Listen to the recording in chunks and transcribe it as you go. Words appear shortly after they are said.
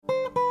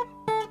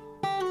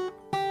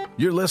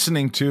You're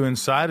listening to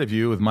Inside of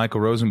You with Michael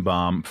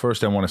Rosenbaum.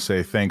 First, I want to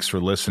say thanks for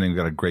listening. We've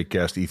got a great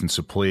guest, Ethan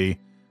Suplee,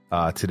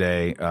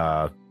 today.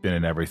 Been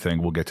in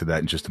everything. We'll get to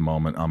that in just a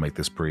moment. I'll make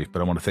this brief.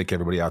 But I want to thank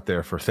everybody out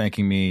there for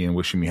thanking me and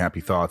wishing me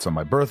happy thoughts on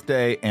my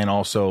birthday and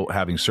also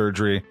having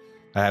surgery.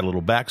 I had a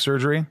little back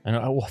surgery.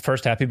 Well,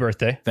 first, happy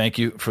birthday. Thank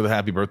you for the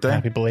happy birthday.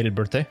 Happy belated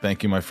birthday.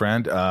 Thank you, my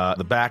friend.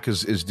 The back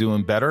is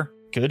doing better.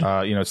 Good.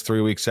 It's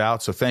 3 weeks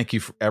out. So thank you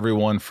for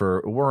everyone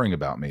for worrying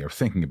about me or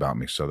thinking about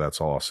me. So that's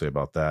all I'll say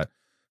about that.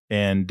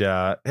 And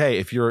hey,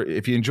 if you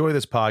enjoy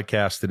this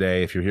podcast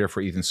today, if you're here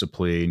for Ethan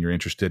Suplee and you're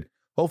interested,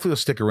 hopefully you'll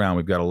stick around.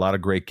 We've got a lot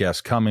of great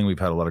guests coming. We've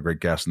had a lot of great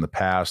guests in the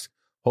past.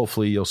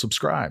 Hopefully you'll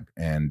subscribe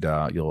and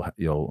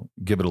you'll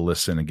give it a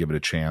listen and give it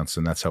a chance.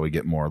 And that's how we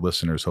get more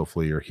listeners.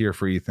 Hopefully you're here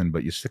for Ethan,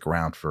 but you stick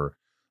around for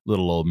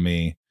little old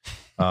me.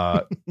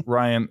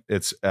 Ryan,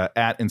 it's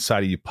at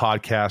Inside of You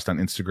Podcast on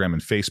Instagram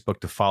and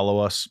Facebook to follow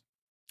us.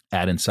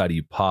 At Inside of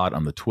You Pod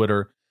on the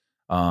Twitter.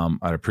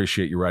 I'd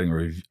appreciate you writing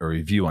a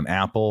review on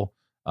Apple.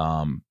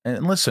 And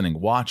listening,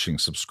 watching,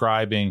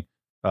 subscribing,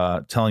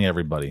 telling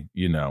everybody,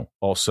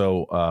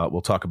 Also,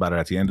 we'll talk about it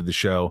at the end of the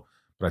show,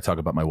 but I talk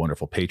about my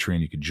wonderful Patreon.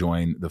 You could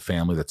join the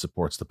family that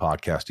supports the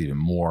podcast even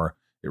more.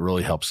 It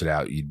really helps it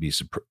out. You'd be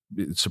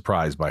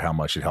surprised by how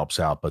much it helps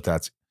out, but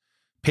that's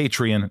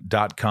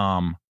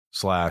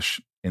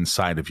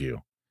patreon.com/inside of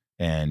you.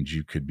 And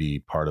you could be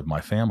part of my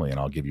family, and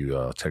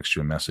I'll text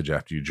you a message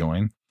after you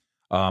join.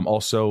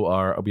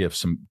 Also, we have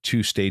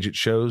 2 Stage It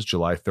shows,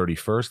 July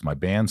 31st. My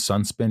band,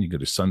 Sunspin. You go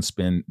to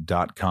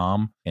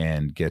sunspin.com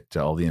and get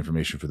all the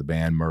information for the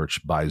band, merch,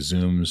 buy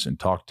Zooms, and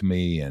talk to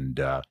me, and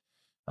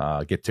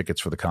get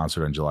tickets for the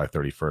concert on July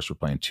 31st. We're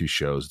playing 2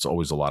 shows. It's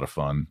always a lot of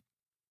fun.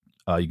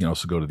 You can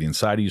also go to the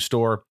Inside of You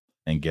store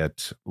and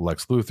get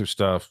Lex Luthor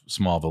stuff,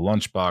 Smallville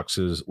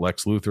lunchboxes,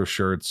 Lex Luthor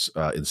shirts,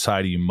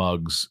 Inside of You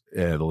mugs,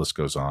 the list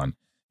goes on.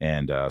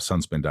 And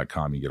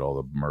sunspin.com, you get all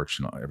the merch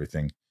and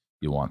everything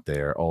you want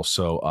there.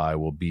 Also, I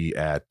will be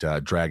at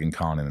Dragon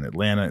Con in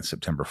Atlanta at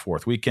September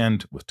 4th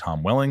weekend with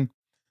Tom Welling.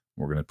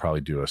 We're going to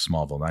probably do a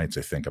Smallville Nights,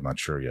 I think. I'm not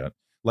sure yet.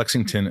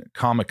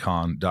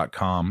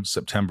 LexingtonComicCon.com,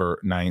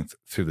 September 9th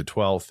through the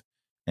 12th.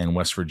 And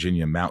West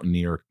Virginia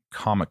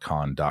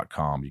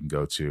MountaineerComicCon.com. You can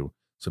go to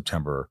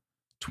September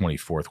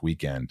 24th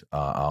weekend.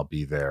 I'll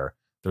be there.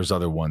 There's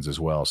other ones as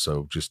well.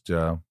 So just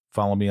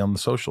follow me on the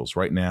socials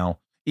right now.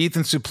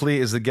 Ethan Suplee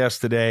is the guest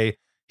today.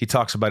 He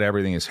talks about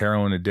everything, his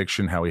heroin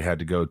addiction, how he had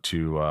to go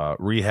to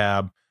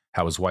rehab,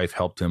 how his wife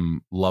helped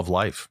him love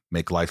life,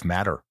 make life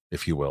matter,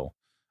 if you will,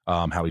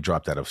 how he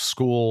dropped out of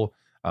school,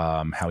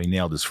 how he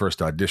nailed his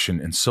first audition,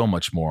 and so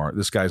much more.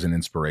 This guy's an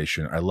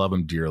inspiration. I love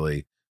him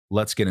dearly.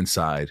 Let's get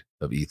inside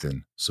of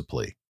Ethan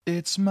Suplee.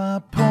 It's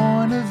my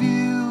point of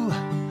view.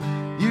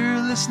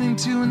 You're listening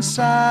to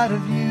Inside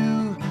of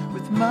You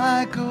with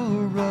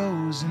Michael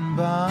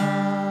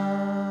Rosenbaum.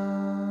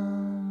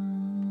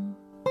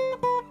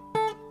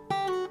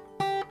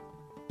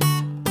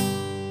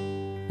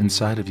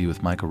 Inside of You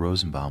with Michael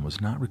Rosenbaum was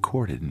not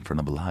recorded in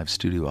front of a live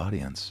studio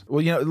audience.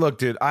 Well, look,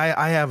 dude,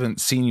 I haven't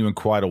seen you in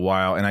quite a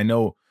while, and I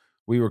know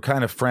we were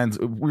kind of friends.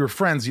 We were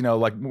friends,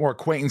 like more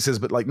acquaintances,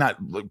 but like not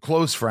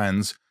close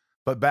friends.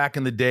 But back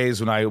in the days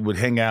when I would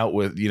hang out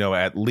with,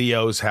 at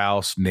Leo's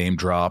house, name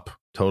drop,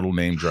 total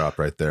name drop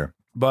right there.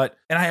 And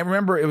I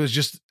remember it was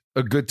just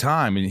a good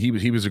time, and he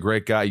was a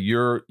great guy.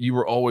 You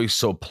were always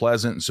so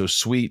pleasant and so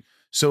sweet.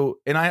 So,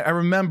 and I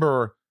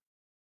remember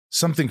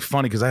something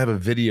funny because I have a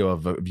video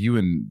of you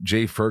and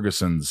Jay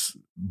Ferguson's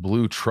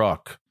blue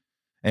truck,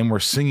 and we're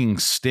singing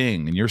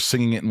Sting, and you're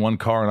singing it in one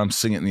car and I'm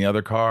singing it in the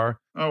other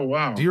car. Oh,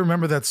 wow. Do you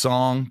remember that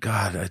song?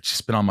 God, it's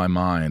just been on my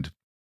mind.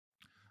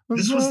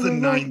 This was the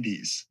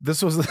 90s.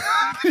 These were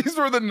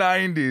the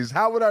 90s.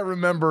 How would I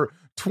remember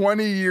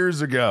 20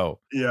 years ago?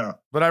 Yeah.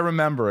 But I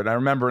remember it. I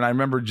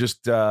remember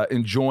just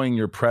enjoying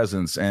your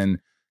presence, and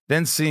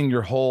then seeing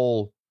your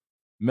whole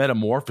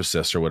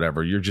metamorphosis or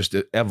whatever. Your just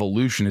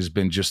evolution has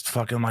been just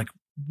fucking like,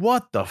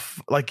 what the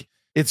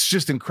it's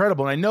just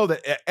incredible. And I know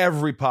that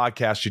every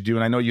podcast you do,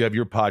 and I know you have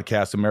your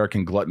podcast,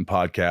 American Glutton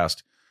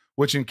Podcast,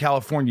 which in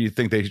California you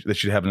think they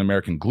should have an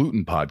American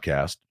Gluten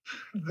Podcast.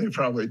 They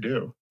probably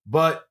do.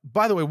 But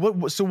by the way,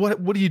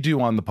 what do you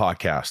do on the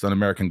podcast, on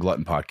American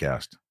Glutton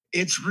Podcast?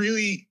 It's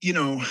really,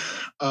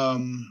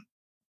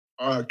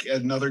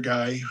 another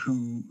guy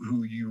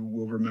who you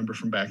will remember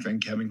from back then,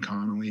 Kevin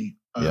Connolly.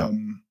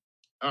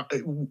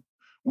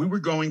 We were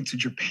going to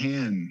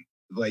Japan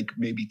like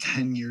maybe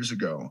 10 years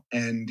ago,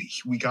 and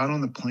we got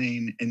on the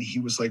plane, and he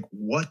was like,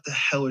 "What the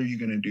hell are you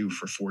going to do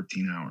for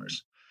 14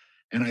 hours?"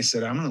 And I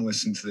said, "I'm going to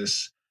listen to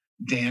this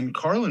Dan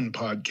Carlin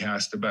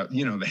podcast about,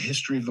 the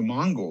history of the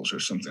Mongols or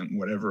something,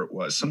 whatever it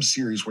was, some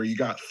series where you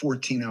got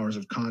 14 hours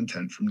of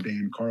content from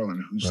Dan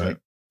Carlin, who's right.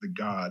 like the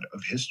god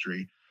of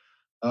history."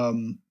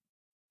 And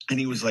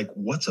he was like,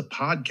 "What's a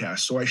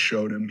podcast?" So I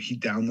showed him. He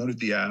downloaded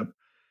the app.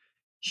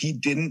 He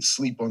didn't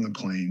sleep on the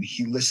plane.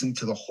 He listened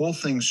to the whole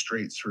thing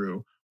straight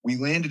through. We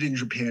landed in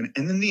Japan,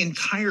 and then the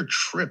entire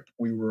trip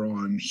we were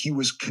on, he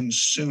was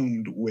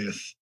consumed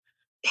with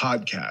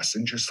podcasts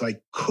and just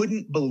like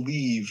couldn't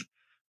believe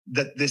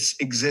that this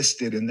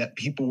existed and that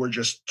people were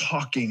just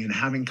talking and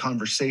having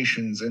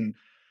conversations.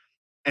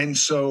 And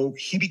so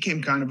he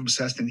became kind of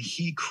obsessed, and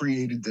he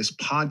created this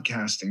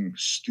podcasting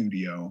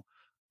studio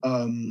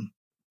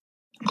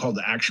called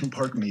Action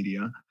Park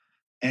Media.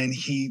 And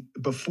he,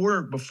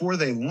 before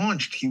they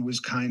launched, he was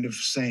kind of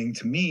saying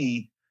to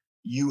me,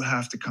 you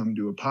have to come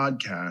do a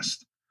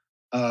podcast.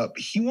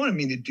 He wanted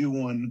me to do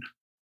one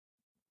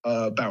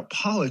about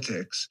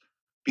politics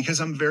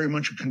because I'm very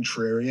much a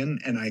contrarian,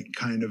 and I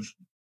kind of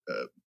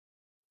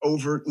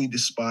overtly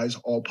despise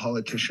all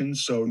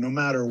politicians. So no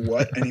matter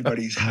what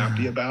anybody's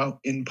happy about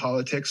in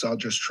politics, I'll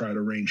just try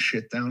to rain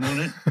shit down on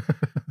it.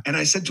 And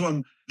I said to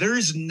him, there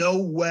is no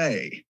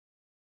way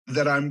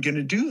that I'm going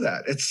to do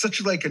that. It's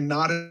such like a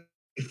not a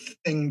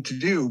thing to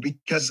do,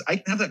 because I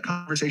can have that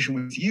conversation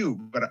with you,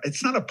 but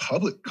it's not a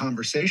public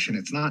conversation.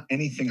 It's not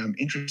anything I'm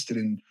interested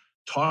in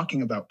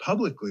talking about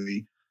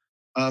publicly.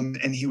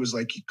 And he was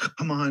like,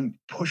 come on,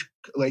 push.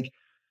 Like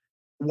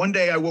one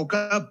day I woke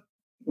up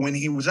when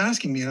he was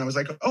asking me, and I was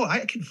like, oh,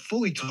 I can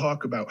fully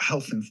talk about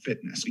health and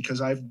fitness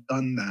because I've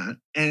done that.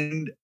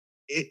 And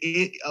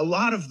a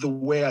lot of the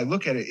way I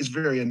look at it is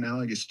very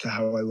analogous to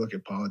how I look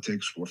at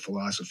politics or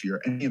philosophy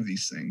or any of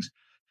these things.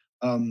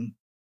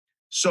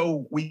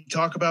 So we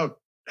talk about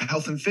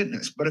health and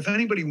fitness, but if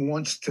anybody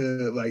wants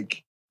to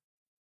like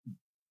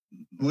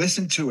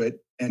listen to it,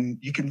 and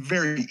you can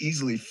very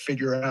easily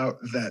figure out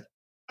that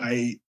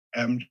I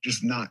am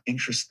just not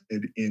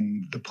interested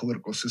in the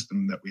political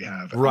system that we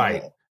have.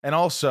 Right. And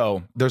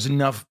also there's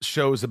enough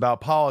shows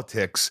about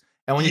politics.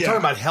 And when you talk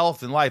about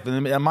health and life,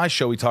 and on my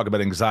show, we talk about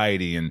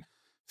anxiety and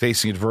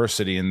facing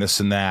adversity and this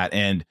and that.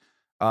 And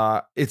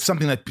it's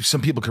something that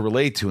some people can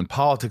relate to. And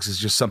politics is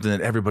just something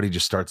that everybody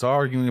just starts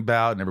arguing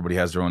about, and everybody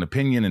has their own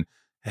opinion. And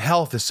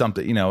health is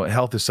something,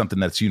 health is something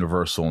that's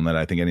universal and that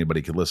I think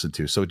anybody could listen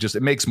to. So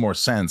it makes more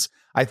sense.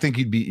 I think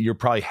you're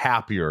probably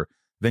happier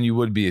than you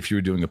would be if you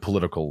were doing a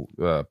political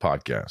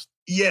podcast.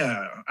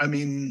 Yeah. I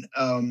mean,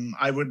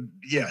 I would,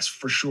 yes,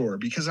 for sure.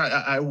 Because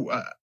I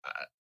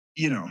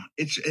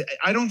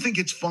don't think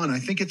it's fun. I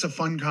think it's a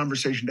fun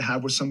conversation to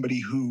have with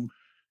somebody who,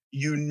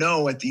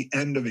 at the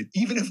end of it,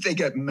 even if they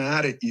get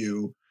mad at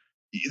you,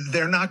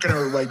 they're not going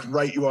to like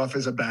write you off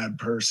as a bad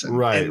person.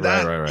 Right. And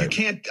right. I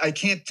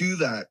can't do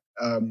that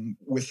I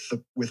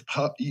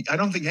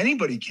don't think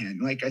anybody can.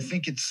 Like, I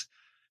think it's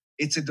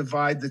a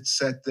divide that's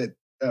set that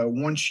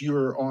once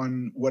you're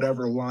on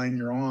whatever line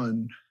you're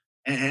on,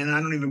 and I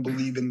don't even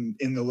believe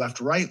in the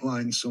left-right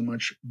line so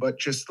much, but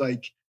just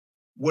like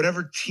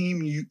whatever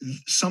team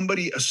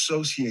somebody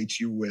associates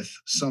you with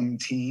some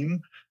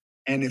team.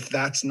 And if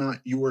that's not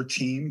your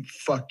team,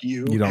 fuck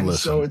you. You don't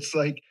listen. So it's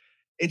like,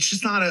 it's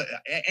just not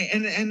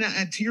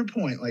and to your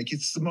point, like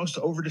it's the most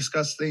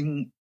over-discussed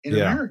thing in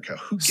America.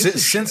 Who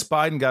gives since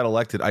Biden got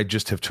elected, I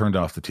just have turned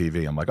off the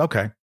TV. I'm like,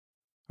 okay.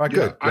 All right,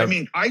 good. I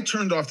mean, I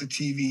turned off the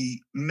TV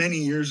many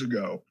years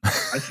ago.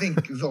 I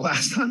think the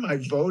last time I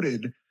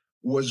voted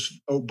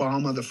was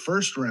Obama the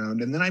first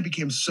round. And then I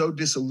became so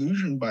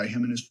disillusioned by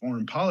him and his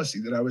foreign policy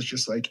that I was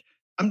just like,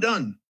 I'm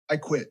done. I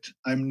quit.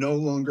 I'm no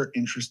longer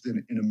interested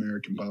in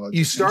American politics.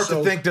 You start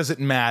to think, does it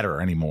matter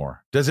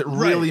anymore? Does it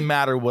really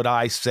matter what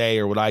I say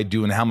or what I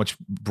do, and how much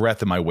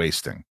breath am I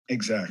wasting?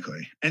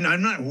 Exactly. And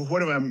I'm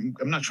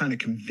not trying to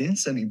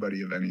convince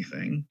anybody of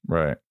anything.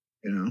 Right.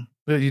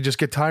 You just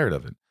get tired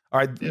of it. All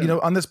right. Yeah.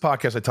 On this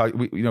podcast, I talk,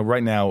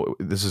 right now,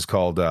 this is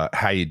called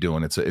How You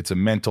Doing? It's a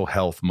mental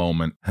health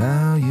moment.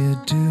 How you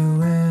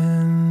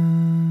doing?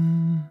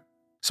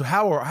 So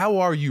how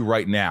are you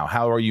right now?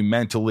 How are you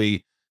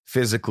mentally,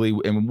 physically,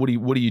 and what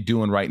are you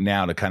doing right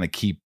now to kind of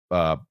keep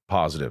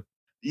positive?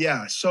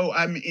 Yeah. So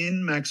I'm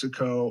in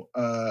Mexico.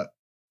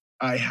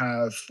 I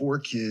have 4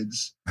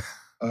 kids.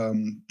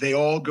 They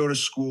all go to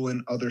school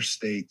in other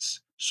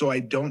states, so I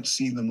don't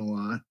see them a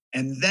lot.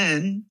 And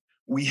then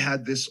we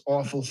had this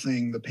awful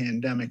thing, the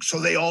pandemic. So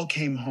they all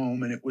came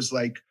home, and it was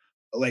like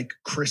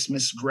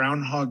Christmas,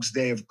 Groundhog's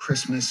Day of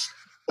Christmas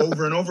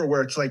over and over,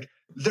 where it's like,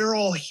 they're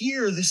all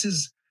here. This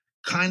is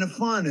kind of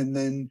fun. And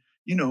then,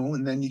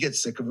 and then you get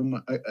sick of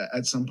them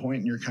at some point,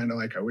 and you're kind of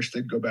like, I wish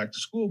they'd go back to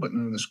school, but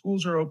none of the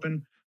schools are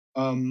open.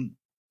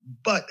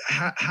 But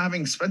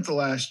having spent the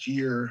last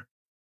year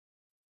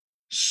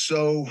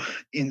so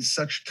in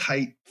such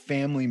tight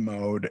family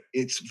mode,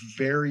 it's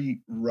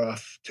very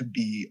rough to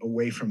be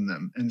away from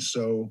them. And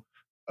so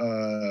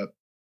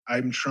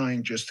I'm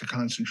trying just to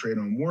concentrate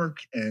on work.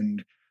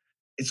 And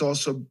it's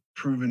also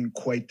proven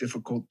quite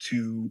difficult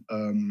to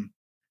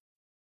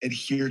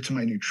adhere to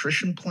my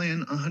nutrition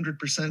plan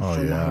 100%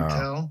 from the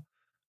hotel.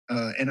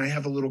 And I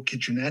have a little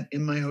kitchenette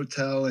in my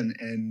hotel,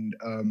 and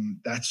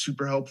that's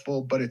super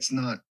helpful, but it's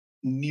not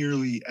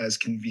nearly as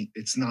convenient.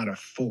 It's not a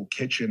full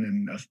kitchen.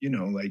 And,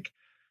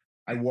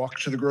 I walk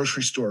to the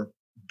grocery store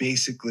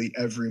basically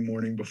every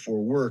morning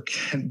before work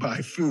and buy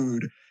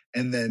food,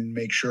 and then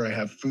make sure I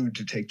have food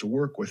to take to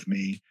work with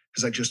me,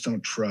 because I just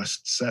don't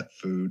trust set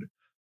food.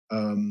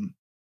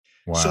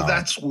 So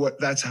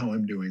that's how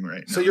I'm doing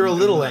right now. So you're a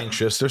little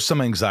anxious. There's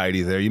some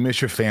anxiety there. You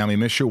miss your family,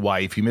 miss your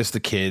wife, you miss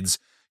the kids.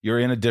 You're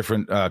in a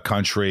different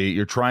country.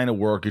 You're trying to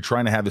work. You're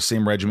trying to have the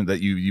same regimen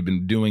that you've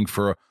been doing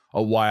for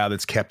a while.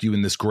 That's kept you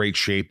in this great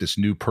shape. This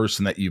new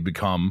person that you've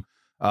become.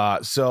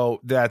 So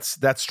that's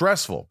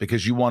stressful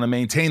because you want to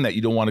maintain that.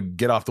 You don't want to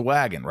get off the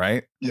wagon,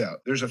 right? Yeah,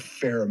 there's a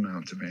fair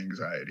amount of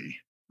anxiety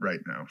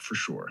right now, for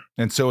sure.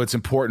 And so it's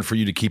important for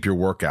you to keep your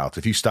workouts.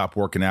 If you stop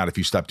working out, if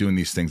you stop doing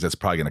these things, that's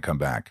probably going to come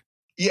back.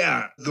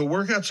 Yeah, the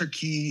workouts are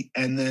key.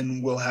 And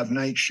then we'll have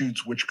night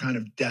shoots, which kind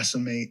of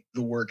decimate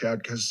the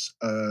workout because,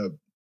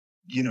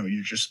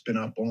 you've just been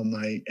up all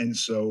night. And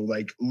so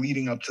like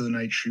leading up to the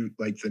night shoot,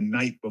 like the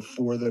night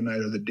before the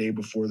night or the day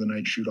before the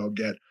night shoot, I'll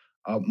get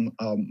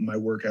my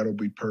workout will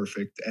be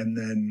perfect. And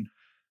then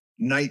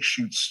night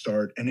shoots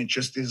start. And it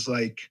just is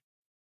like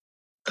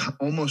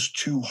almost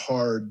too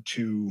hard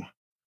to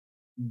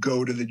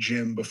go to the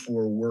gym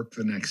before work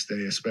the next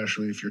day,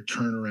 especially if your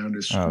turnaround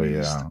is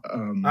squeezed.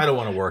 Oh, yeah. I don't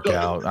want to work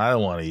out. I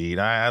don't want to eat.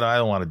 I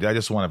don't want to. I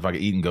just want to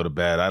fucking eat and go to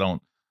bed.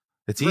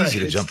 It's easy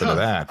to jump into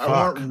that. I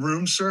want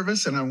room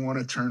service and I want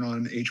to turn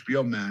on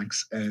HBO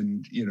Max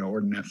and,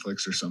 or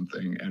Netflix or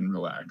something and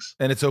relax.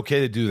 And it's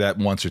okay to do that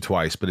once or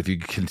twice, but if you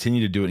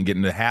continue to do it and get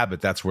into the habit,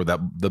 that's where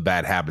the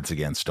bad habits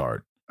again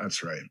start.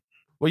 That's right.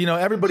 Well,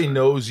 everybody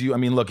knows you. I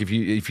mean, look, if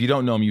you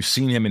don't know him, you've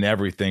seen him in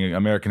everything.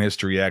 American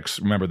History X,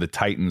 remember the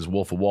Titans,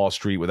 Wolf of Wall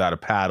Street, Without a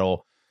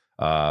Paddle.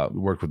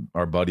 Worked with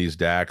our buddies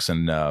Dax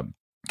and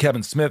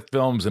Kevin Smith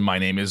films, and My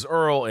Name is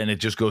Earl, and it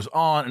just goes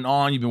on and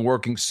on. You've been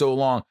working so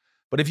long.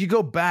 But if you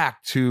go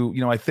back to,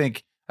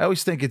 I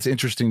always think it's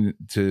interesting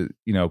to,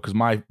 because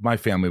my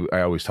family,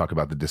 I always talk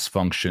about the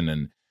dysfunction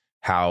and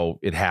how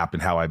it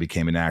happened, how I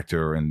became an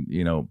actor. And,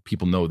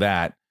 people know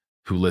that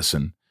who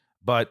listen.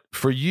 But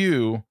for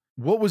you,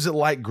 what was it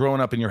like growing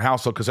up in your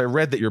household? Because I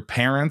read that your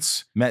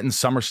parents met in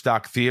summer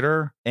stock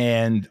theater.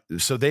 And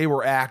so they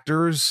were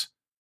actors.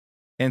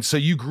 And so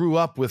you grew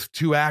up with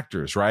two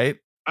actors, right?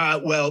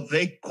 Well,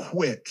 they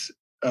quit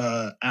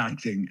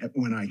acting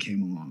when I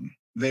came along.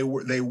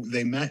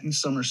 They met in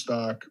summer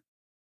stock.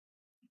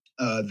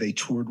 They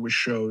toured with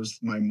shows.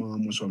 My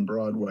mom was on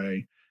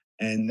Broadway.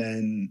 And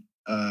then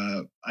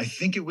I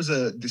think it was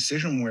a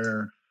decision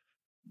where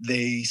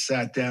they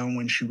sat down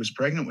when she was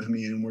pregnant with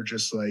me and were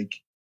just like,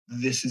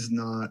 this is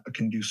not a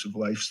conducive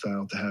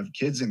lifestyle to have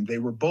kids in. They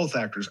were both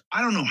actors.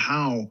 I don't know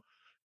how,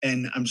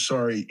 and I'm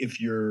sorry if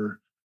your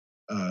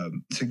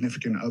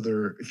significant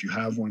other, if you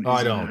have one. Oh,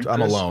 I don't.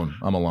 I'm alone.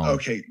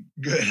 Okay,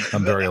 good.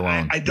 I'm very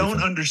alone. I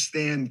don't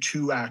understand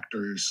two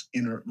actors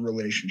in a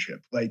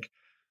relationship. Like,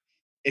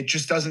 it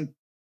just doesn't.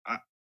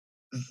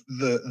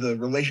 The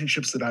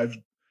relationships that I've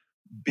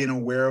been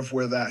aware of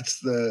where that's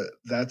the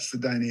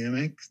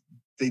dynamic,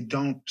 they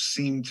don't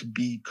seem to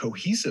be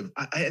cohesive.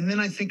 And then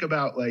I think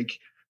about like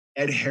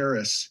Ed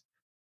Harris.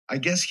 I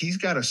guess he's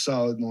got a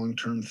solid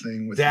long-term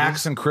thing with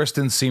Dax and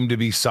Kristen seem to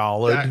be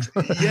solid.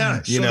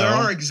 Yeah. So there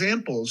are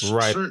examples,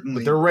 right?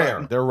 Certainly. But they're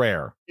rare. They're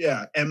rare.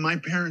 Yeah. And my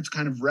parents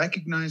kind of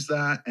recognized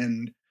that,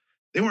 and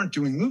they weren't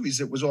doing movies.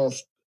 It was all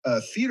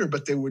theater,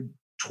 but they would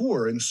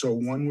tour. And so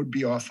one would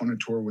be off on a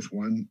tour with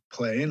one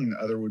play and the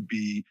other would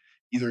be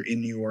either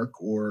in New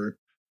York or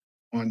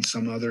on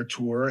some other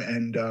tour.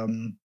 And,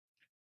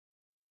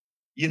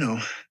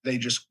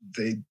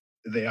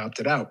 they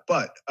opted out.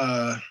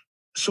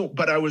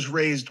 But I was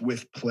raised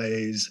with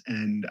plays,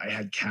 and I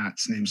had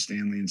cats named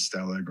Stanley and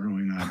Stella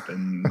growing up,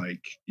 and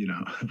like, it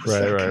was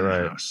that kind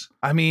of house.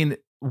 I mean,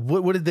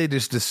 what did they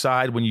just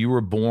decide when you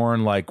were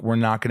born? Like, we're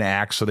not going to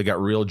act, so they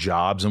got real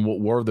jobs. And what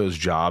were those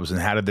jobs,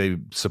 and how did they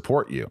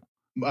support you?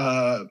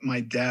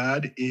 My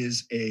dad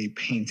is a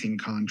painting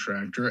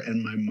contractor,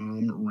 and my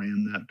mom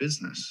ran that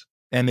business.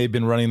 And they've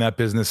been running that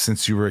business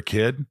since you were a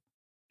kid?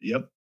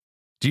 Yep.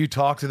 Do you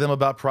talk to them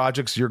about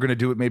projects you're going to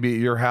do it maybe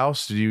at your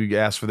house? Do you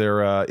ask for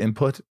their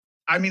input?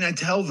 I mean, I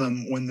tell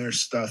them when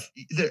there's stuff.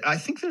 I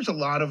think there's a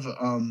lot of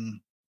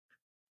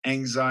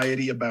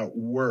anxiety about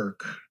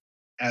work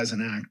as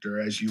an actor,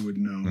 as you would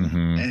know.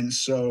 Mm-hmm. And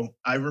so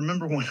I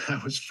remember when I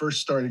was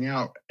first starting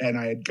out and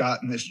I had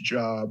gotten this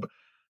job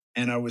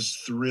and I was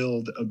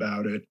thrilled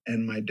about it.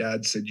 And my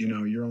dad said,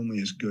 you're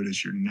only as good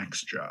as your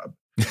next job.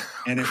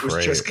 And it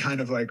was just kind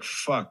of like,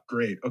 fuck,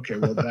 great. Okay,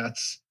 well,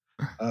 that's...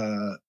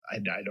 I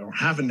don't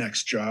have a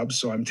next job,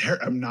 so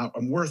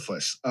I'm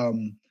worthless.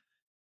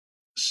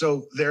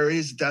 So there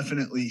is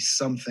definitely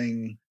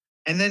something,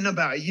 and then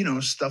about,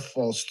 stuff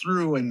falls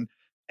through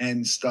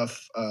and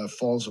stuff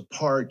falls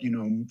apart,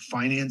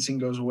 financing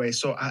goes away.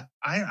 So I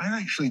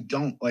actually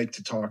don't like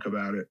to talk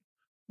about it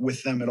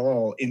with them at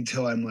all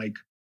until I'm like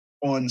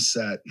on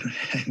set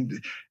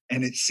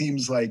and it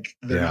seems like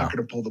they're not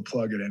going to pull the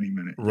plug at any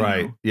minute.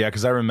 Right. Yeah.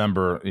 Because I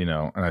remember,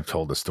 and I've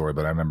told this story,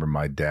 but I remember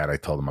my dad, I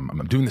told him,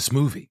 I'm doing this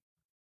movie.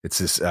 It's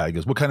this, he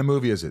goes, what kind of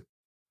movie is it?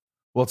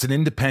 Well, it's an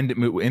independent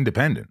movie.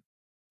 Independent?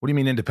 What do you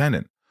mean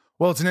independent?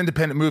 Well, it's an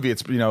independent movie.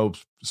 It's,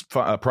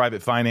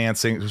 private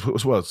financing.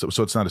 Well,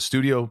 so it's not a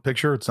studio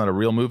picture. It's not a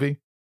real movie.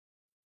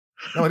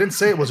 No, I didn't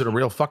say it wasn't a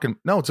real fucking,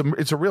 no,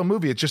 it's a real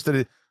movie. It's just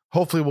that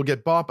hopefully we'll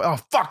get bought. Oh,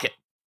 fuck it.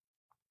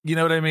 You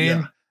know what I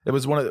mean? It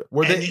was one of the,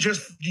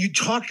 you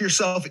talk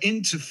yourself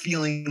into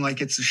feeling like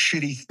it's a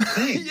shitty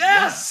thing.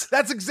 Yes,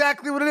 that's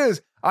exactly what it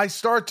is. I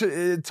start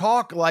to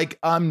talk like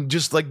I'm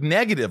just like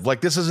negative,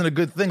 like this isn't a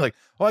good thing. Like,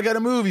 oh, I got a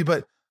movie,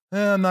 but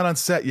I'm not on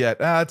set yet.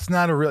 It's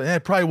not a real,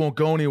 it probably won't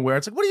go anywhere.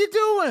 It's like, what are you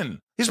doing?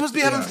 You're supposed to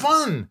be having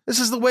fun. This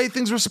is the way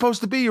things were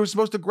supposed to be. You were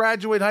supposed to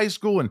graduate high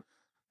school and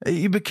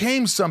you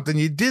became something.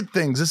 You did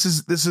things.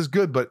 This is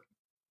good. But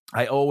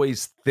I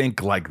always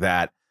think like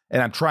that.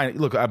 And I'm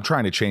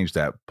trying to change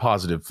that,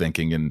 positive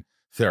thinking and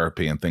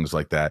therapy and things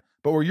like that.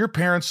 But were your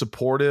parents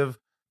supportive?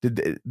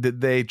 Did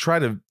they try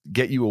to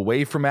get you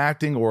away from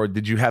acting, or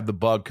did you have the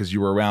bug because you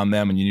were around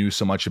them and you knew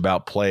so much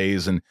about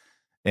plays, and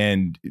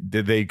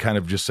did they kind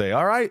of just say,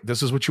 all right,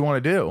 this is what you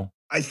want to do?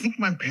 I think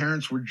my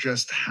parents were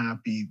just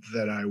happy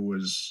that I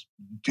was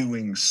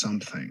doing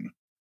something.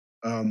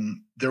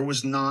 There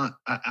was not,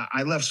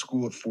 I left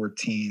school at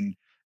 14.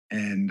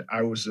 And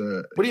I was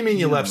What do you mean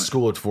you left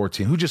school at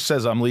 14? Who just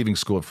says I'm leaving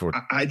school at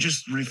 14? I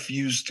just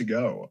refused to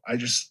go. I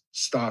just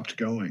stopped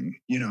going,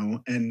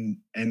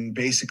 and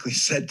basically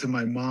said to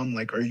my mom,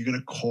 like, are you going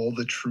to call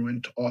the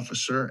truant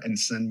officer and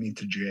send me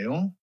to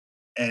jail?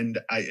 And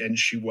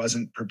she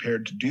wasn't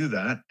prepared to do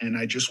that. And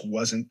I just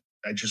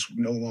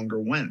no longer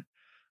went.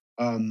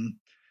 And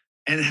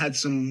had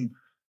some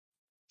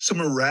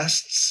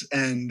arrests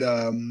and,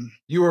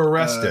 you were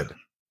arrested.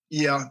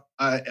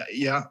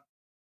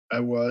 I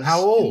was. How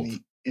old?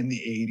 In the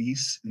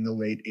 80s, in the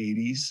late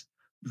 80s,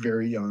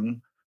 very young.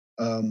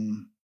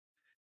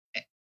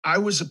 I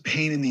was a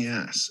pain in the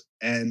ass.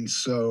 And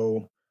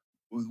so,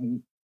 I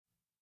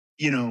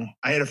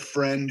had a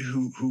friend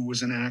who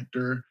was an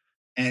actor,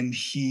 and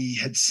he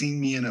had seen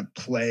me in a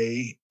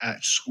play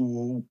at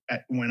school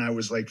when I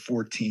was like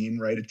 14,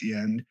 right at the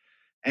end.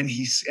 And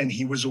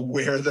he was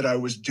aware that I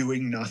was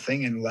doing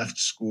nothing and left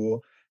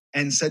school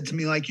and said to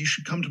me, like, you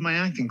should come to my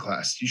acting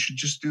class. You should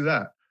just do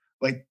that.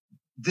 Like,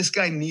 this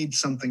guy needs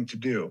something to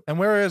do. And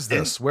where is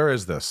this? Where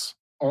is this?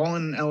 All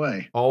in LA.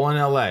 All in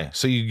LA.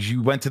 So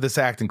you went to this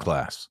acting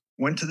class.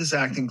 Went to this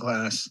acting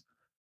class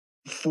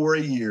for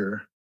a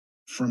year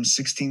from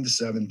 16 to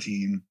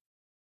 17.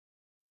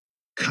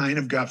 Kind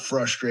of got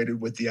frustrated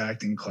with the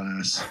acting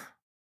class.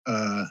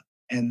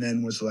 And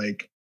then was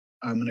like,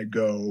 I'm going to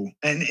go.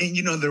 And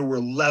there were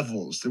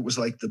levels. There was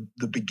like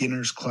the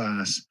beginner's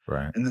class.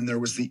 Right. And then there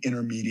was the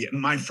intermediate.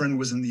 And my friend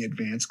was in the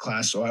advanced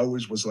class. So I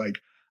always was like,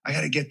 I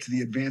got to get to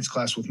the advanced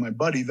class with my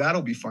buddy.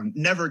 That'll be fun.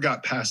 Never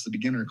got past the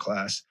beginner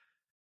class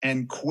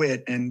and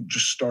quit and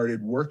just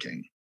started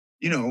working,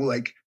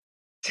 like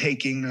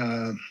taking,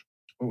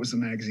 what was the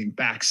magazine?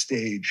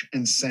 Backstage,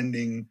 and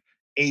sending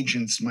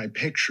agents my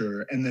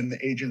picture. And then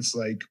the agent's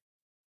like,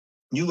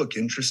 you look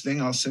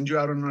interesting. I'll send you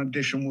out on an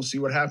audition. We'll see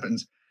what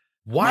happens.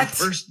 What?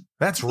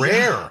 That's rare.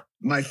 Yeah,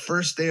 my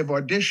first day of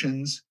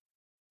auditions,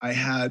 I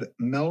had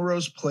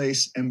Melrose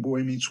Place and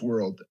Boy Meets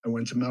World. I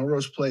went to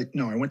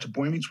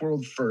Boy Meets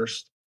World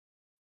first.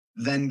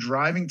 Then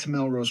driving to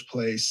Melrose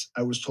Place,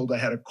 I was told I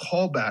had a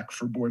callback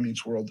for Boy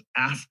Meets World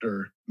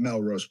after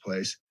Melrose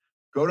Place.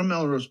 Go to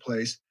Melrose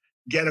Place,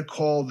 get a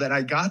call that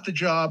I got the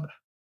job,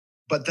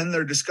 but then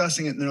they're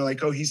discussing it and they're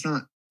like, oh, he's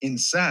not in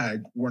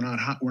SAG. We're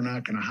not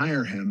going to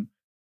hire him.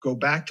 Go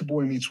back to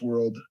Boy Meets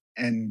World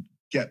and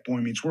get Boy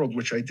Meets World,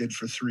 which I did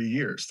for 3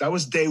 years. That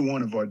was day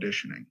one of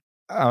auditioning.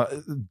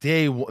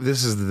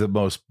 This is the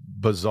most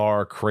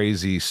bizarre,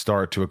 crazy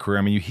start to a career.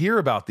 I mean, you hear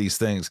about these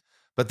things,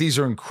 but these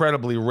are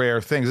incredibly rare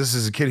things. This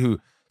is a kid who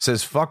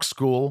says, fuck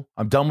school.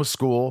 I'm done with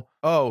school.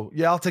 Oh,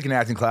 yeah, I'll take an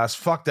acting class.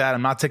 Fuck that.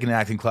 I'm not taking an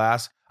acting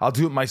class. I'll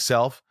do it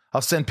myself.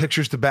 I'll send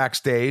pictures to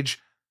Backstage.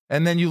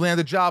 And then you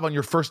land a job on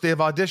your first day of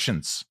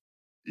auditions.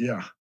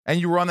 Yeah. And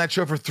you were on that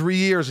show for 3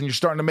 years and you're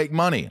starting to make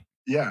money.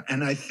 Yeah.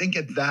 And I think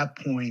at that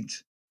point,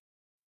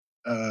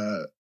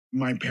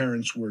 my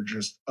parents were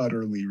just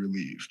utterly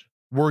relieved.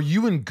 Were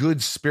you in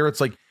good spirits?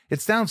 Like,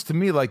 it sounds to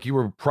me like you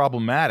were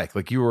problematic,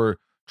 like you were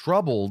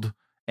troubled,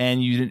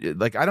 and you,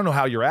 like, I don't know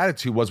how your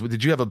attitude was, but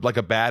did you have a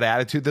bad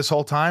attitude this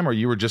whole time, or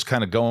you were just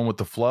kind of going with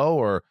the flow,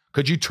 or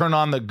could you turn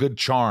on the good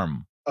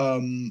charm?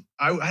 I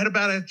had a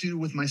bad attitude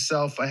with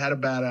myself. I had a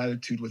bad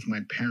attitude with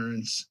my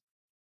parents.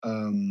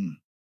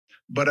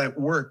 But at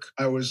work,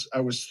 I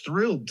was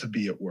thrilled to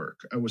be at work.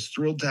 I was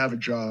thrilled to have a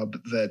job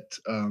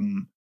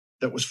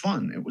that was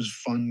fun. It was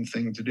a fun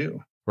thing to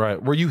do.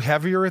 Right. Were you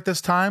heavier at this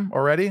time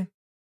already?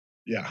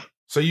 Yeah.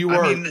 So you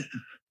were. I mean,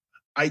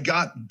 I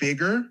got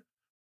bigger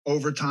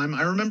over time.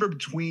 I remember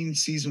between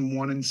season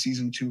 1 and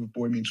season 2 of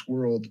Boy Meets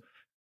World,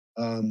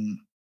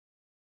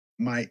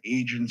 my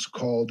agents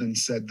called and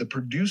said, the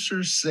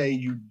producers say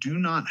you do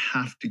not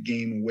have to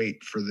gain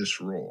weight for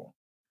this role.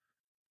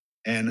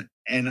 And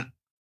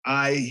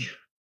I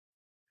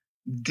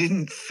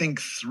didn't think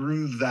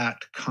through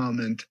that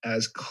comment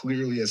as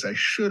clearly as I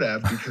should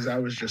have, because I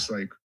was just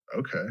like,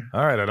 okay.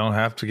 All right. I don't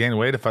have to gain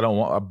weight if I don't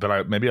want,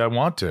 but maybe I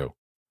want to.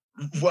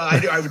 Well, I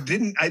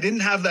didn't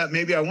have that.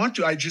 Maybe I want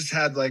to. I just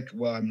had like,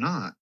 well, I'm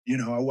not,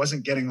 I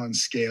wasn't getting on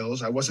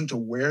scales. I wasn't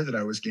aware that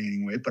I was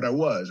gaining weight, but I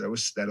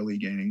was steadily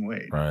gaining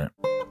weight. Right.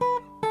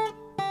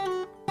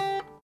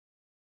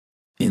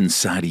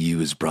 inside of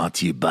you is brought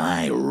to you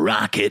by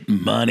Rocket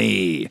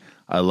Money.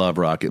 I love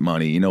Rocket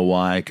Money. You know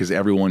why? Because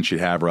everyone should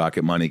have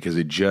Rocket Money because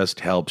it just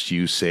helps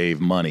you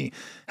save money.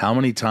 How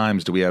many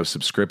times do we have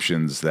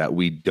subscriptions that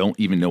we don't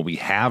even know we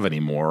have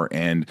anymore,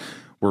 and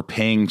we're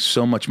paying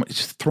so much money,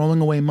 just throwing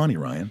away money,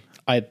 Ryan?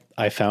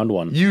 I found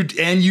one. You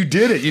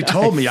did it. You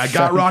told me. I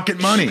got Rocket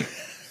Money.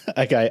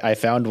 I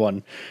found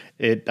one.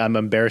 I'm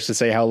embarrassed to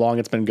say how long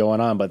it's been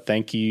going on, but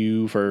thank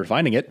you for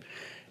finding it.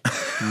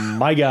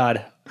 My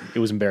God, it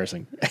was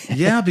embarrassing.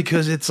 Yeah,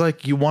 because it's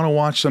like you want to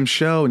watch some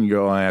show and you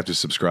go, I have to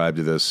subscribe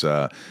to this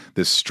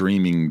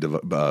streaming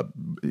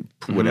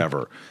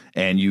whatever,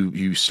 and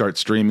you start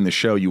streaming the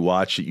show, you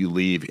watch it, you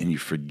leave, and you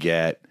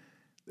forget.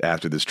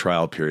 After this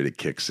trial period, it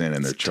kicks in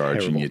and they're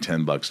charging you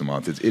 $10 a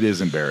month. It is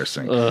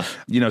embarrassing. Ugh.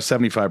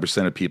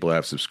 75% of people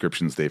have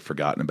subscriptions they've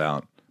forgotten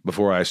about.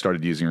 Before I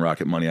started using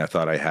Rocket Money, I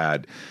thought I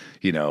had,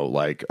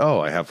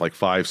 I have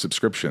 5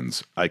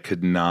 subscriptions. I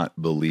could not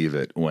believe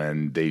it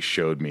when they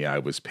showed me I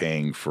was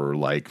paying for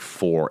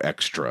 4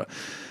 extra.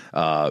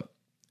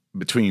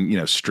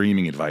 Between,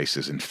 streaming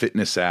devices and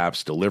fitness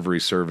apps, delivery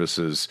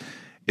services,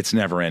 it's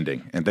never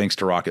ending. And thanks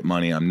to Rocket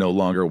Money, I'm no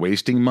longer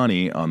wasting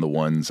money on the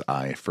ones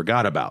I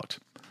forgot about.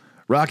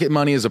 Rocket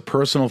Money is a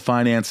personal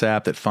finance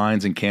app that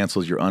finds and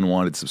cancels your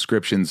unwanted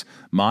subscriptions,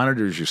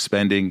 monitors your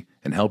spending,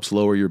 and helps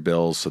lower your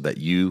bills so that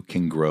you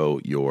can grow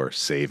your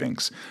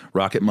savings.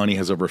 Rocket Money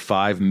has over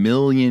 5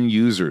 million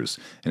users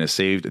and has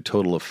saved a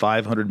total of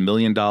 $500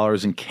 million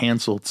in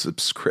canceled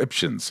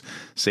subscriptions,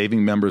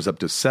 saving members up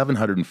to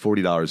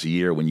 $740 a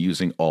year when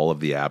using all of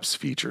the app's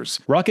features.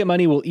 Rocket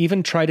Money will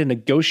even try to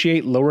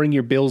negotiate lowering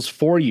your bills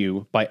for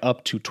you by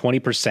up to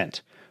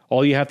 20%.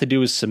 All you have to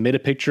do is submit a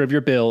picture of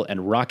your bill,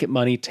 and Rocket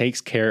Money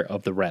takes care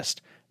of the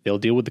rest. They'll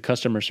deal with the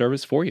customer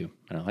service for you,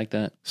 and I like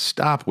that.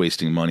 Stop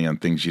wasting money on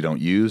things you don't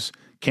use.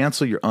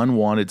 Cancel your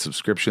unwanted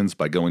subscriptions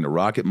by going to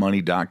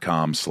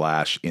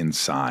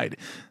rocketmoney.com/inside.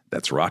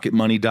 That's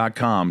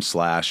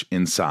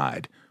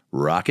rocketmoney.com/inside.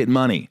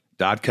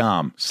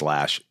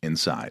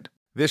 rocketmoney.com/inside.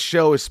 This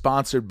show is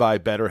sponsored by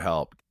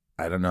BetterHelp.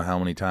 I don't know how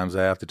many times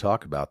I have to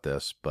talk about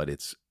this, but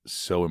it's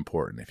so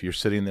important. If you're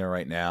sitting there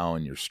right now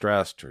and you're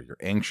stressed or you're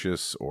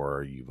anxious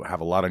or you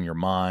have a lot on your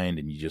mind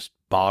and you just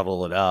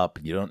bottle it up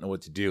and you don't know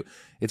what to do,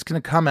 it's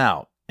going to come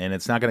out, and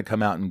it's not going to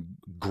come out in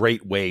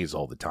great ways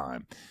all the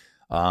time.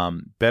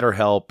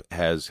 BetterHelp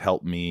has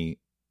helped me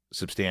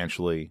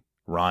substantially.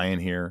 Ryan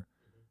here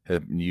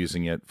has been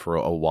using it for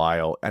a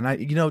while. And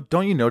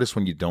don't you notice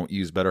when you don't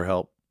use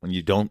BetterHelp, when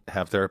you don't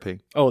have therapy?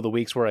 Oh, the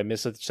weeks where I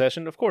miss a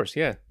session? Of course,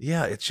 yeah.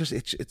 Yeah,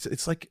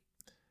 it's like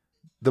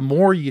the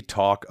more you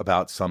talk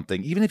about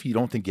something, even if you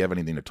don't think you have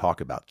anything to talk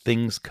about,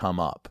 things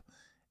come up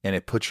and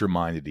it puts your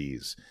mind at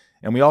ease.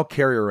 And we all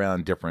carry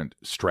around different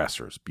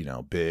stressors,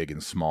 big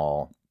and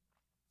small.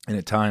 And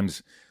at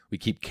times we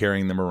keep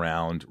carrying them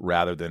around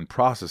rather than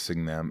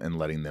processing them and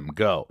letting them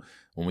go.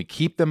 When we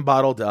keep them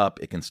bottled up,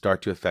 it can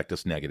start to affect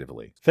us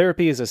negatively.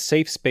 Therapy is a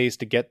safe space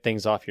to get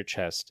things off your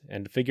chest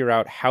and to figure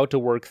out how to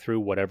work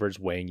through whatever's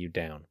weighing you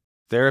down.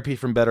 Therapy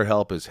from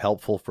BetterHelp is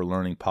helpful for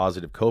learning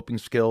positive coping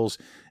skills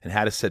and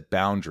how to set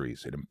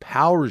boundaries. It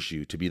empowers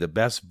you to be the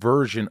best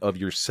version of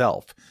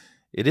yourself.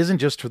 It isn't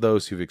just for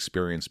those who've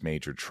experienced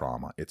major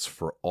trauma. It's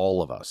for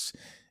all of us.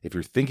 If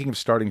you're thinking of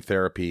starting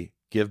therapy,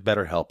 give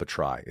BetterHelp a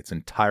try. It's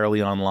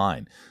entirely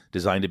online,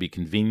 designed to be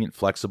convenient,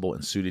 flexible,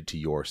 and suited to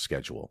your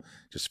schedule.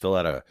 Just fill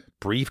out a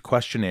brief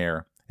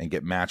questionnaire and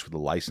get matched with a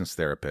licensed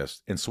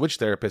therapist, and switch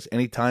therapists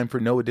anytime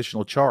for no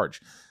additional charge.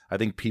 I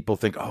think people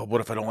think, oh,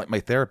 what if I don't like my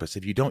therapist?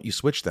 If you don't, you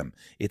switch them.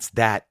 It's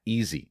that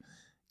easy.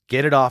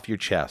 Get it off your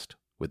chest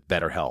with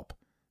BetterHelp.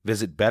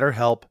 Visit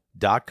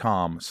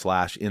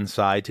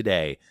BetterHelp.com/inside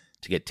today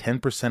to get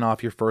 10%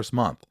 off your first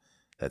month.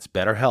 That's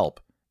BetterHelp,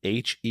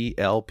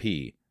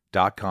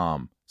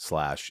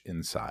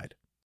 HELP.com/inside.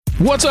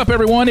 What's up,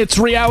 everyone? It's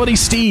Reality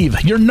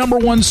Steve, your number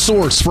one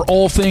source for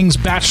all things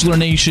Bachelor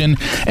Nation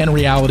and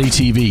reality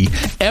TV.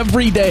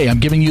 Every day, I'm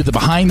giving you the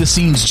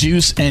behind-the-scenes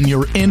juice and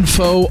your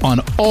info on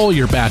all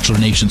your Bachelor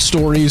Nation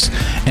stories,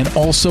 and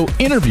also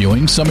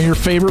interviewing some of your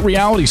favorite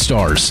reality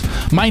stars.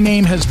 My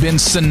name has been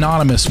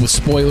synonymous with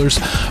spoilers,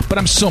 but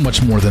I'm so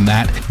much more than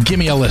that. Give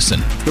me a listen.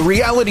 The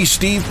Reality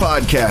Steve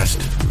Podcast,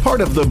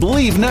 part of the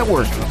Believe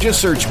Network. Just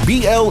search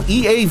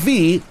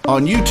BLEAV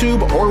on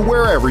YouTube or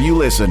wherever you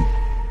listen.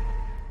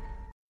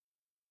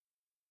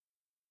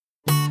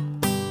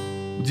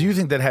 Do you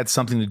think that had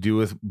something to do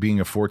with being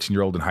a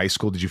 14-year-old in high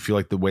school? Did you feel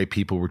like the way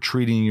people were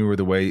treating you, or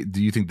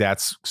do you think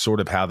that's sort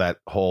of how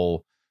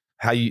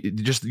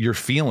your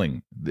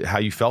feeling, how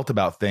you felt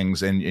about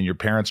things, and your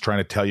parents trying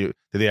to tell you,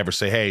 did they ever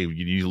say, hey,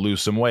 you need to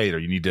lose some weight, or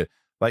you need to,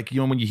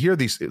 when you hear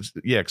these,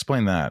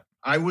 explain that.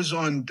 I was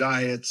on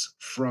diets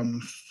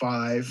from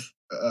 5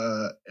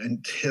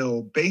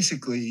 until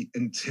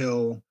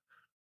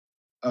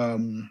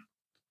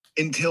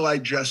I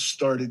just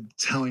started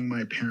telling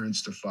my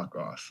parents to fuck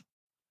off.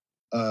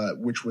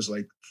 Which was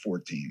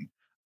 14.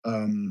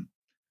 I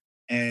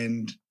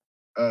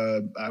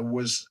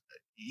was,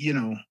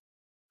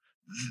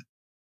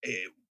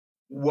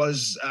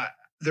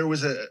 there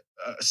was a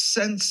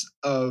sense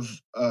of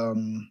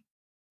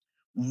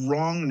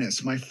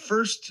wrongness. My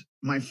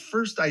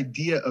first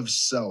idea of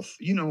self,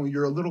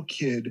 you're a little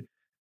kid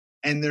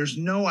and there's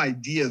no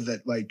idea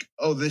that like,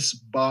 oh, this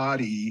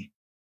body,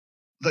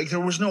 like there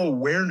was no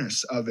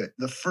awareness of it.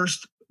 The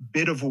first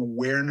bit of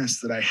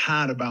awareness that I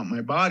had about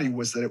my body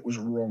was that it was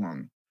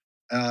wrong.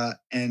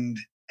 And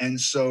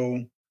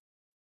so,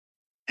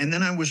 and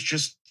then it was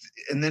just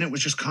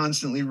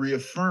constantly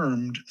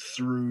reaffirmed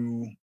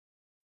through,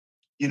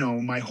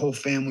 my whole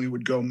family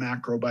would go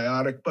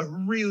macrobiotic, but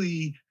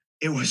really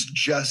it was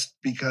just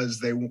because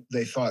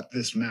they thought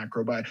this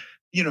macrobiotic,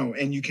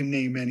 and you can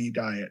name any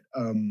diet,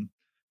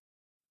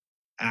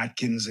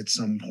 Atkins at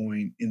some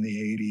point in the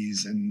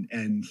 80s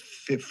and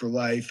Fit for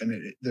Life.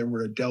 And there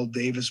were Adele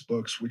Davis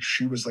books, which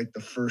she was like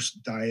the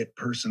first diet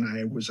person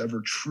I was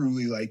ever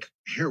truly like,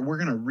 here, we're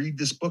going to read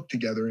this book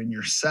together and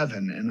you're 7.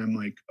 And I'm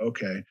like,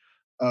 okay.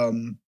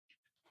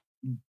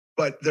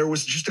 But there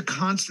was just a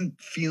constant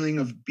feeling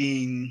of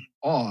being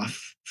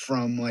off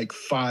from like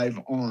 5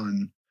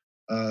 on.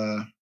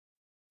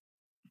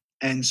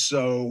 And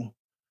so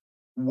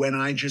when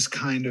I just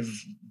kind of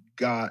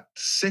got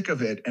sick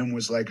of it and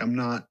was like, I'm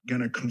not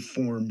going to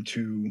conform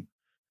to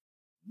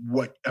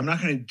I'm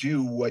not going to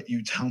do what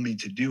you tell me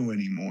to do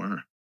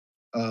anymore.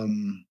 I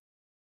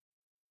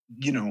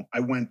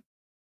went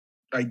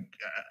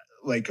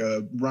like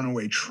a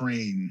runaway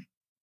train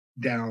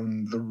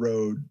down the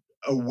road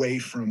away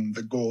from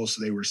the goals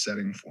they were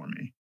setting for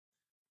me.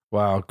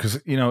 Wow. Because,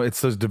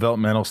 it's those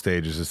developmental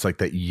stages. It's like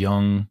that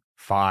young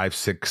 5,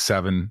 6,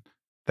 7,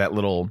 that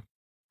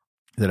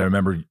I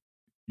remember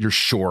you're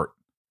short,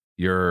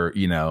 you're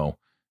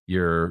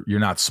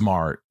not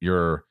smart.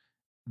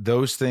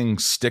 Those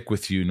things stick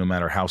with you no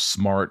matter how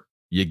smart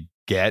you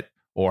get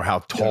or how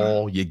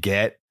tall you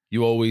get.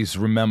 You always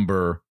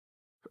remember,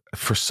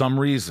 for some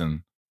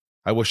reason,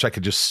 I wish I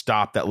could just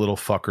stop that little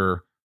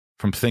fucker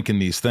from thinking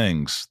these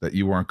things, that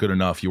you weren't good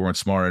enough, you weren't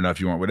smart enough,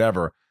 you weren't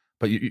whatever.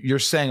 But you're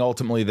saying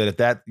ultimately that at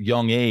that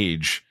young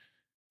age,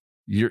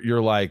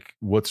 you're like,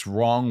 what's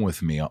wrong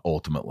with me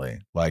ultimately?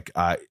 Like,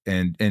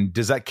 and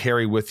does that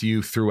carry with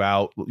you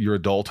throughout your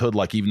adulthood?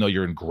 Like, even though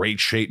you're in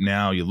great shape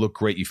now, you look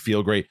great, you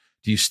feel great,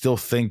 do you still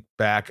think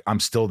back, I'm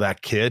still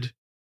that kid?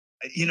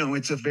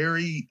 It's a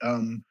very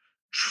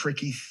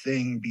tricky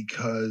thing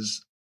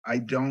because I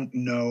don't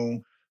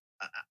know.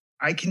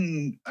 I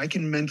can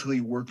mentally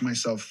work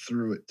myself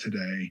through it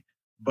today,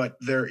 but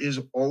there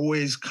is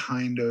always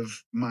kind of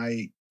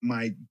my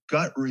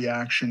gut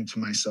reaction to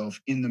myself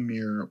in the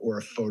mirror or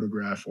a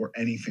photograph or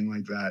anything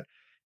like that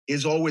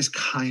is always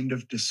kind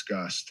of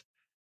disgust.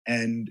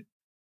 And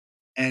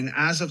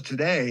as of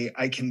today,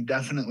 I can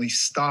definitely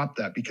stop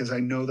that because I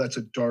know that's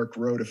a dark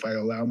road if I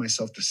allow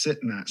myself to sit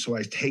in that. So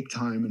I take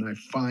time and I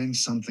find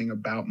something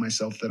about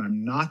myself that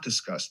I'm not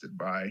disgusted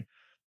by,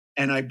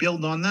 and I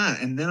build on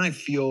that. And then I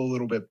feel a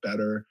little bit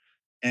better.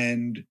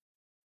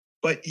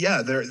 But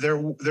yeah,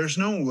 there's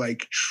no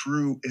like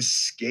true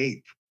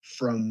escape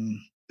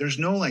from, there's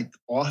no like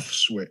off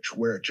switch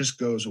where it just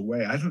goes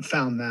away. I haven't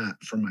found that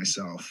for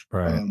myself.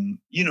 Right. And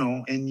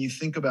you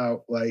think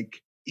about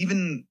like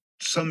even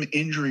some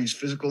injuries,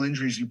 physical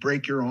injuries, you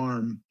break your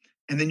arm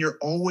and then you're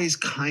always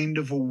kind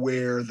of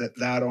aware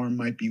that arm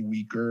might be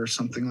weaker or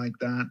something like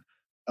that.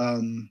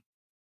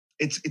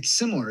 It's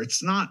similar.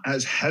 It's not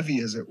as heavy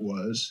as it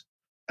was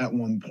at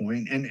one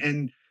point.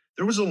 And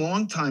there was a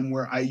long time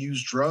where I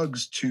used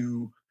drugs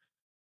to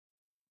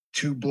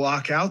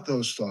block out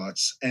those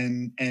thoughts.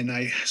 And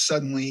I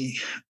suddenly,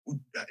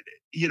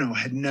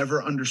 had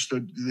never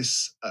understood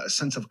this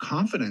sense of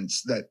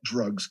confidence that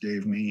drugs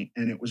gave me.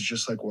 And it was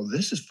just like, well,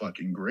 this is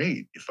fucking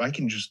great if I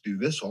can just do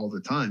this all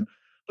the time.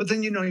 But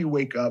then, you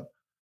wake up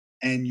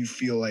and you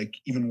feel like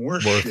even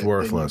worse shit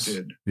worthless. than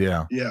you did.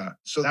 Yeah. Yeah.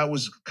 So that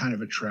was kind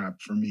of a trap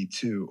for me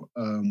too.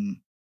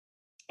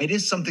 It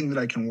is something that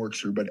I can work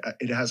through, but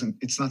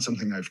it's not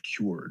something I've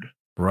cured.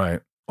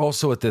 Right.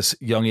 Also, at this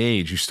young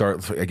age, you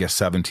start, I guess,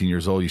 17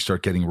 years old, you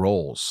start getting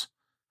roles.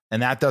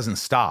 And that doesn't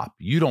stop.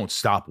 You don't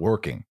stop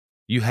working.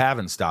 You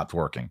haven't stopped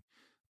working.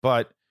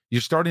 But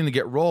you're starting to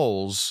get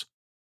roles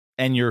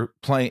and you're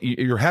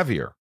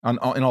heavier in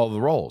all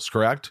the roles,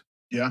 correct?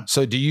 Yeah.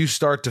 So do you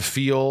start to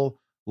feel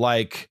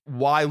like,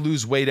 why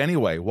lose weight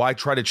anyway? Why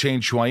try to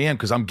change who I am?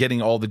 Because I'm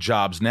getting all the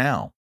jobs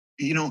now.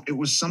 It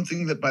was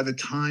something that by the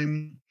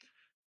time,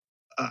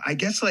 I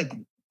guess like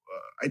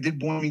I did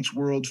Boy Meets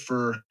World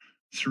for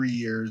 3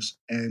 years.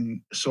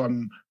 And so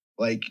I'm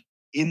like,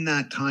 in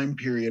that time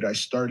period, I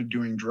started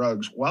doing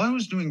drugs. While I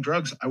was doing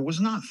drugs, I was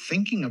not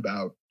thinking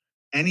about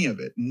any of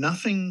it.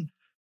 Nothing,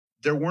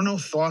 there were no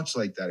thoughts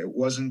like that. I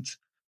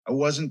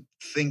wasn't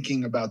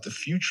thinking about the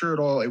future at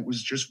all. It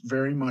was just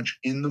very much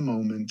in the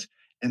moment.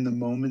 And the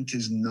moment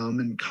is numb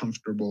and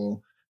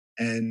comfortable.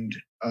 And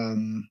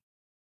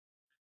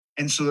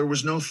so there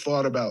was no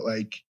thought about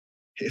like,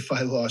 if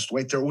I lost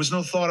weight, there was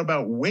no thought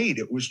about weight.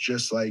 It was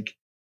just like,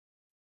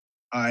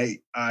 I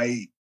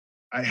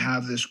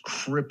have this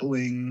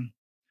crippling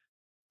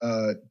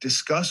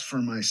disgust for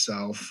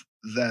myself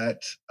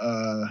that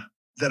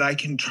I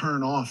can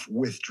turn off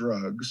with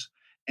drugs.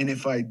 And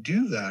if I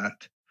do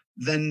that,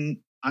 then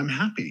I'm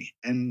happy,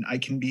 and I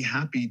can be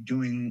happy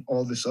doing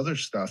all this other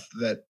stuff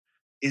that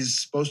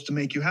is supposed to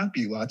make you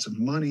happy. Lots of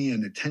money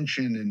and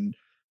attention and,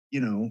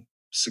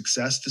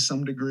 success to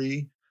some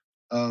degree.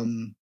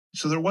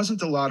 So there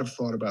wasn't a lot of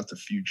thought about the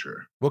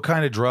future. What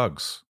kind of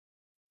drugs?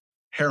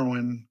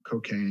 Heroin,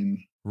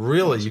 cocaine.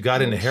 Really? You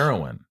got into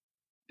heroin?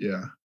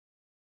 Yeah.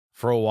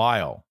 For a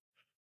while?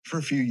 For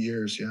a few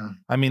years, yeah.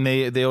 I mean,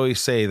 they always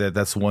say that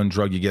that's one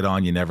drug you get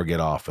on, you never get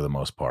off for the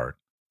most part.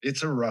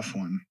 It's a rough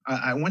one.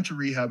 I went to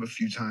rehab a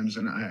few times,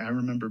 and I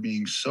remember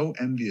being so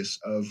envious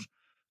of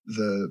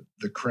the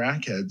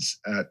crackheads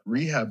at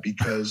rehab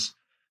because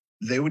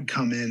they would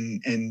come in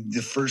and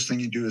the first thing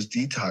you do is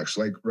detox.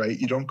 Like, right,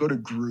 you don't go to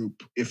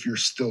group if you're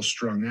still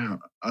strung out.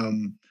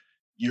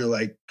 You're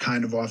like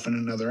kind of off in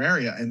another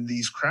area. And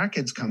these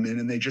crackheads come in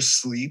and they just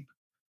sleep.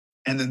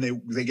 And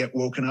then they get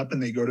woken up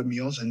and they go to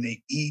meals and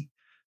they eat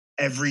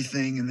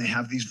everything. And they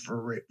have these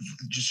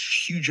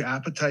just huge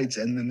appetites.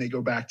 And then they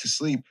go back to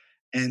sleep.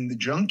 And the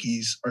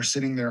junkies are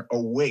sitting there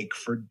awake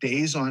for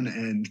days on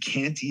end,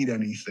 can't eat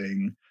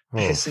anything,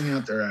 pissing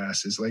out their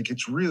asses. Like,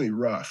 it's really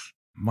rough.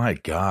 My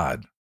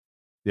God.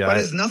 Yeah. But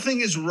it's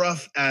nothing as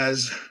rough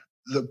as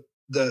the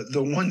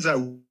ones I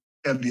was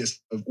envious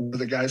of were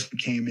the guys who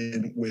came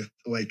in with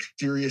like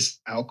serious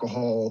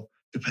alcohol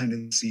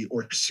dependency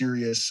or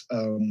serious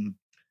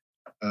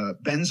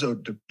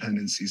benzo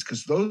dependencies,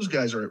 because those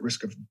guys are at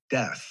risk of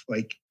death.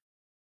 Like,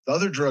 the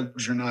other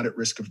drugs, you're not at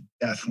risk of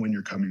death when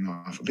you're coming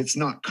off of. It's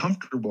not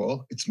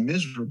comfortable. It's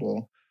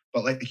miserable.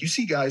 But like, you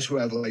see guys who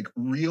have like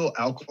real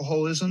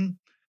alcoholism,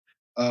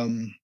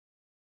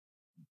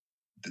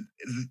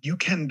 you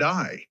can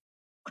die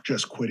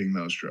just quitting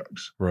those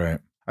drugs. Right.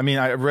 I mean,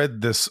 I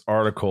read this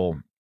article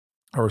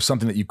or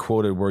something that you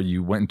quoted where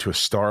you went into a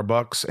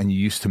Starbucks and you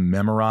used to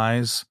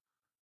memorize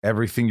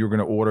everything you were going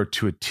to order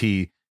to a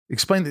T.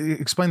 Explain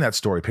that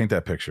story. Paint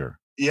that picture.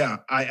 Yeah,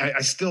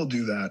 I still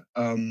do that.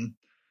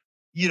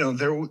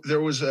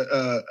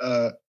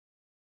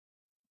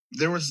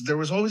 There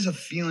was always a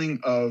feeling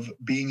of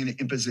being in an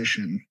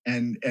imposition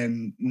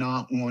and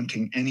not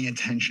wanting any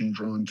attention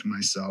drawn to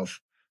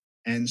myself.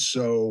 And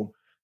so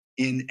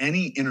in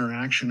any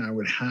interaction I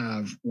would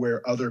have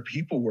where other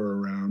people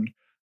were around,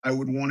 I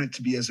would want it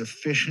to be as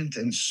efficient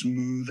and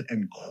smooth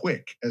and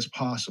quick as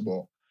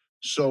possible.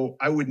 So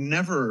I would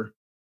never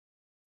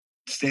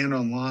stand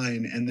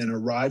online and then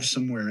arrive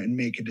somewhere and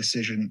make a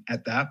decision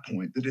at that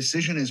point. The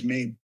decision is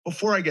made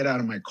before I get out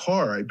of my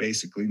car. I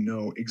basically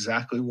know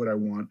exactly what I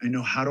want. I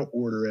know how to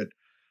order it.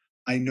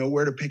 I know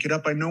where to pick it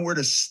up. I know where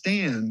to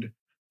stand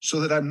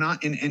so that I'm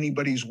not in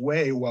anybody's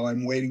way while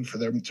I'm waiting for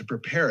them to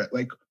prepare it.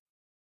 Like,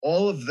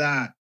 all of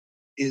that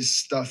is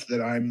stuff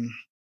that I'm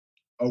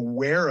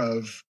aware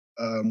of.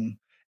 And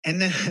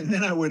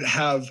then I would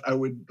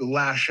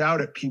lash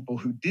out at people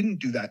who didn't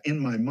do that in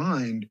my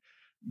mind,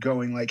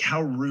 going like,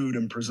 how rude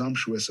and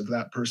presumptuous of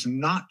that person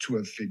not to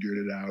have figured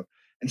it out.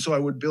 And so I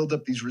would build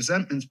up these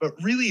resentments, but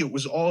really it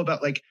was all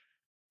about like,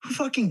 who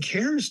fucking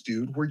cares,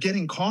 dude? We're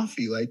getting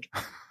coffee. Like,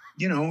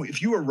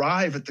 if you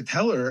arrive at the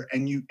teller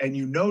and you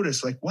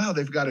notice like, wow,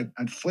 they've got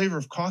a flavor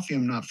of coffee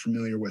I'm not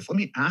familiar with, let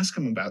me ask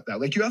them about that.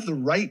 Like, you have the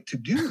right to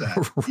do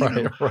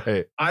that.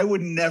 Right. I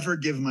would never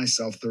give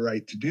myself the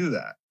right to do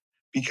that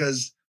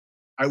because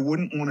I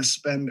wouldn't want to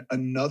spend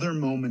another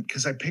moment,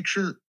 because I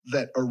picture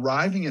that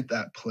arriving at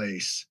that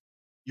place,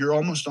 you're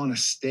almost on a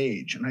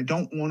stage, and I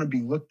don't want to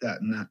be looked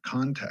at in that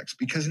context,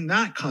 because in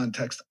that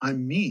context,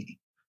 I'm me.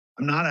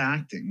 I'm not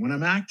acting. When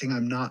I'm acting,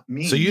 I'm not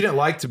me. So you didn't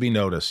like to be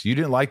noticed. You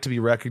didn't like to be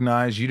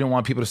recognized. You didn't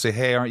want people to say,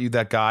 hey, aren't you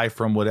that guy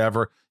from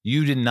whatever?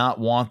 You did not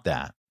want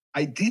that.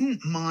 I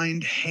didn't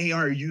mind, hey,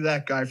 are you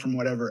that guy from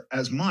whatever,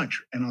 as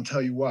much. And I'll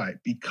tell you why.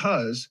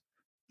 Because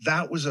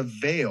that was a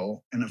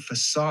veil and a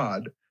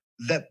facade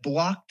that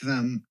blocked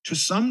them to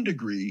some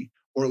degree,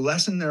 or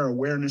lessened their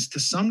awareness to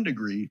some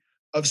degree,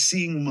 of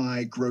seeing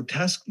my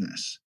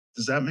grotesqueness.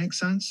 Does that make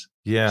sense?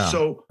 Yeah.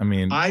 So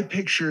I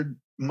pictured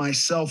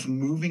myself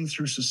moving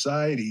through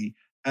society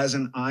as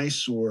an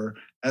eyesore,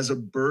 as a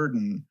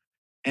burden.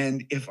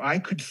 And if I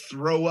could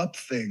throw up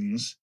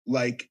things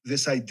like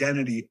this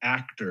identity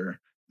actor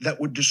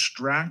that would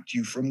distract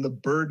you from the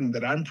burden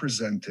that I'm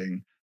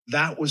presenting,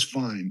 that was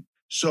fine.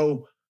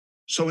 So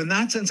in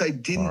that sense, I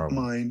didn't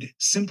mind,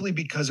 simply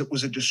because it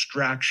was a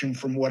distraction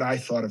from what I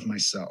thought of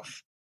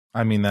myself.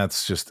 I mean,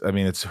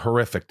 it's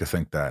horrific to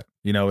think that,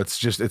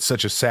 it's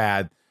such a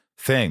sad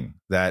thing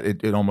that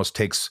it almost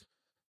takes,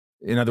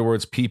 in other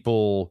words,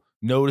 people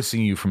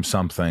noticing you from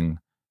something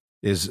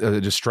is a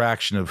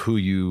distraction of who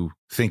you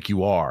think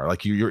you are.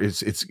 Like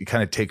it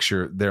kind of takes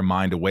their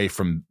mind away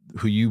from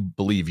who you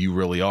believe you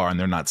really are, and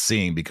they're not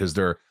seeing because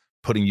they're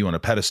putting you on a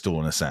pedestal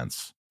in a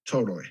sense.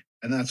 Totally.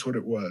 And that's what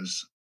it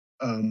was.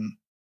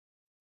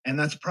 And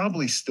that's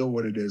probably still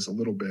what it is a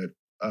little bit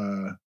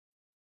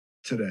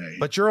today.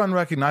 But you're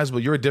unrecognizable.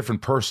 You're a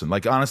different person.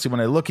 Like, honestly,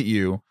 when I look at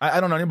you, I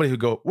don't know anybody who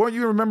go, weren't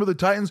you Remember the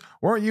Titans?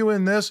 Weren't you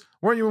in this?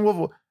 Weren't you in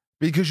Wolf?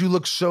 Because you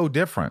look so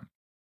different.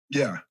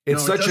 Yeah.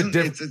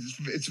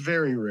 It's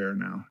very rare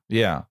now.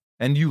 Yeah.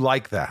 And you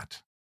like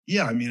that.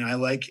 Yeah, I mean, I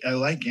like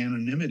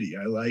anonymity.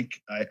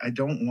 I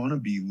don't want to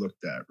be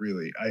looked at,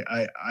 really.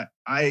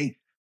 I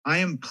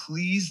am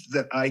pleased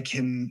that I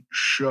can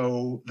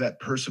show that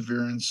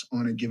perseverance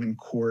on a given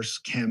course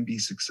can be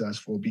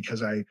successful,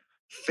 because I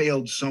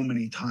failed so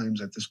many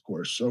times at this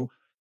course. So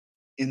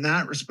in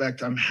that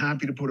respect, I'm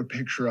happy to put a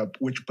picture up,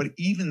 but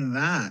even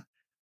that,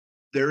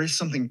 there is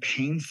something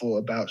painful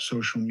about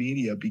social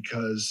media,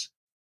 because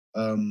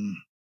um,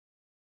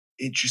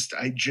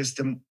 I just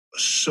am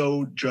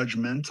so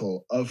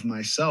judgmental of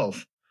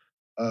myself.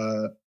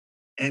 Uh,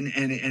 and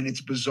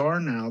it's bizarre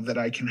now that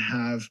I can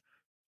have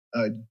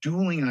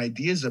dueling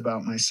ideas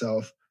about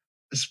myself,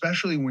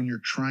 especially when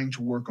you're trying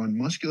to work on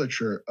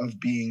musculature,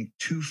 of being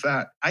too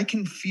fat. I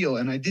can feel,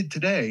 and I did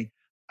today,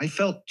 I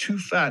felt too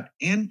fat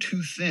and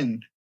too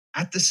thin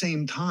at the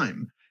same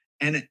time.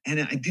 And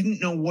I didn't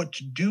know what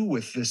to do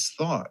with this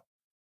thought,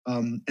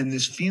 and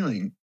this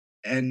feeling.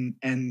 And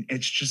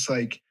it's just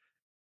like,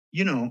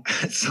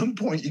 at some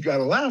point you got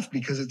to laugh,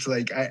 because it's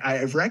like,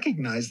 I've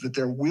recognized that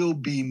there will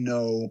be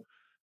no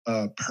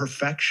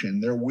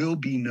perfection. There will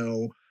be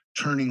no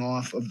turning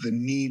off of the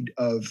need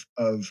of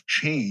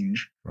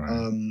change.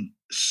 Right.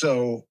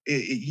 So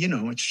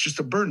it's just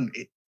a burden.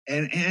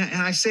 And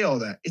I say all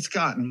that, it's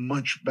gotten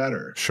much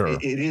better. Sure.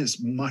 It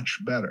is much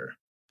better.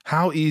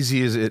 How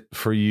easy is it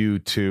for you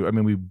to, I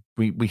mean,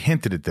 we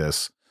hinted at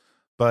this,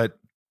 but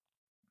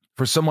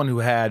for someone who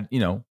had,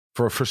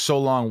 for so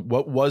long,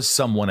 what was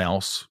someone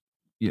else,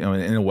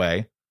 in a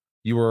way,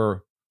 you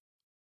were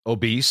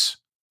obese,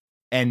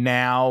 and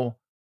now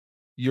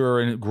you're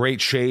in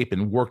great shape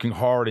and working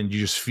hard and you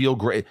just feel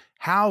great.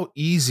 How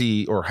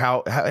easy, or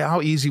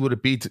how easy would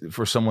it be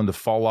for someone to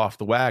fall off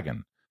the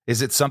wagon?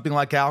 Is it something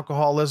like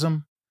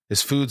alcoholism?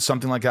 Is food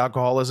something like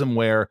alcoholism,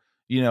 where,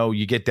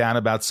 you get down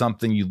about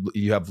something,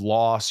 you have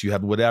loss, you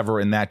have whatever,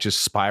 and that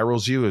just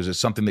spirals you? Is it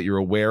something that you're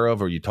aware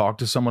of, or you talk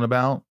to someone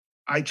about?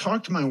 I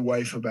talked to my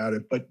wife about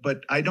it,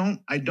 but I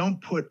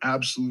don't put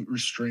absolute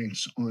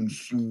restraints on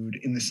food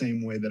in the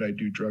same way that I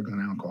do drugs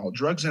and alcohol.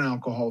 Drugs and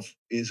alcohol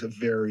is a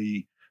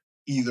very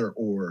either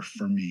or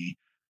for me.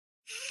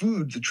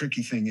 Food, the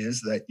tricky thing is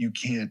that you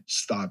can't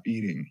stop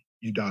eating.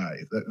 You die.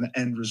 The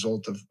end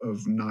result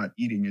of not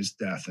eating is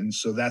death. And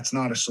so that's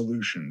not a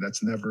solution.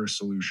 That's never a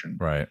solution.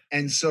 Right.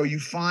 And so you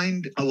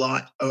find a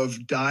lot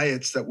of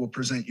diets that will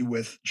present you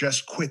with,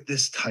 just quit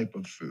this type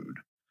of food.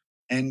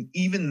 And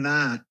even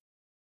that,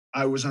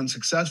 I was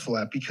unsuccessful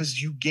at,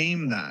 because you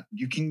game that.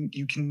 You can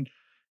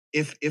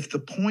if the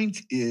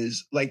point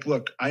is like,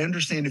 look, I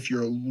understand if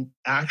you're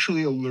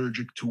actually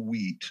allergic to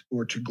wheat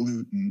or to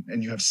gluten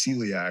and you have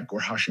celiac or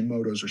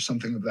Hashimoto's or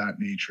something of that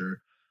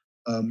nature,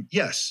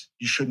 yes,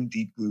 you shouldn't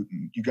eat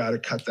gluten. You got to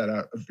cut that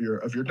out of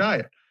your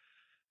diet.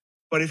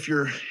 But if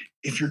your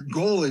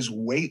goal is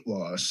weight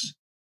loss,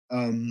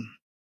 and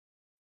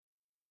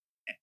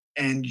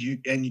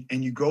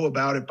you go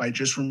about it by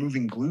just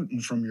removing gluten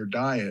from your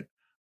diet,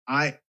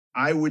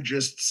 I would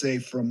just say,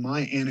 from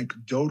my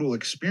anecdotal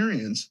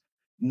experience,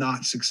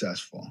 not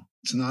successful.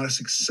 It's not a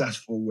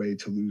successful way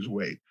to lose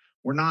weight.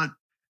 We're not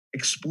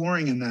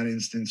exploring in that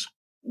instance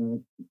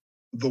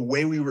the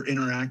way we were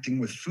interacting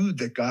with food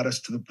that got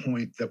us to the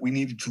point that we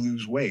needed to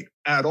lose weight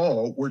at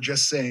all. We're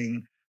just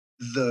saying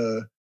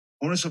the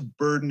onus of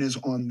burden is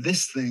on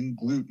this thing,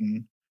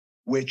 gluten,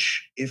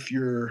 which, if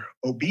you're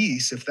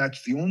obese, if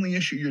that's the only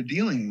issue you're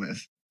dealing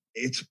with,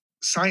 it's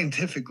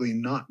scientifically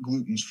not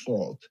gluten's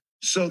fault.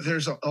 So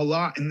there's a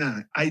lot in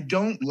that. I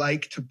don't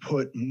like to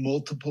put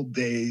multiple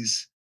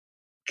days,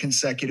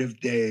 consecutive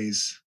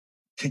days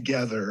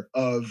together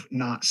of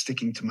not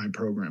sticking to my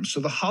program. So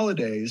the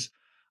holidays,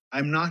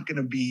 I'm not going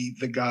to be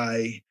the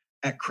guy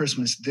at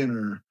Christmas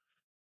dinner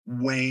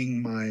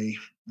weighing my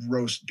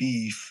roast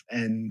beef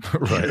and,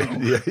 Right.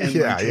 and my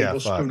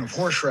tablespoon of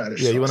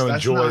horseradish sauce. You want to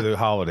enjoy the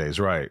holidays,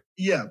 right?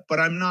 Yeah,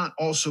 but I'm not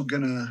also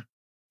going to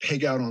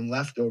pig out on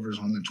leftovers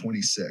on the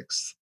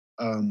 26th.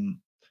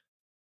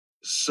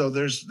 So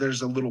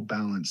there's a little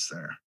balance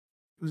there.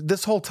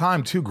 This whole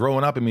time too,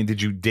 growing up, I mean,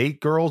 did you date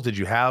girls? Did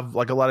you have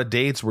like a lot of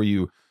dates?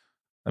 Is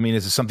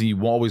it something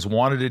you always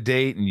wanted to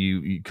date and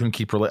you couldn't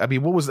keep I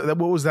mean, what was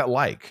that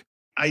like?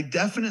 I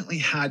definitely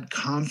had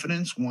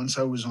confidence once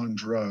I was on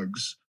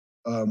drugs,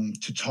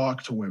 to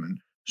talk to women.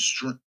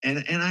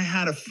 And I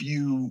had a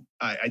few,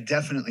 I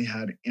definitely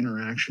had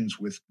interactions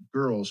with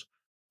girls.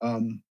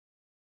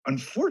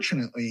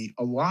 Unfortunately,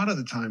 a lot of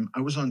the time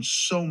I was on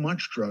so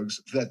much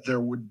drugs that there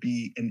would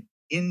be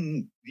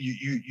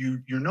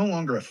you're no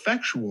longer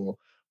effectual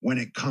when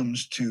it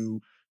comes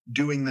to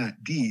doing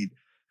that deed.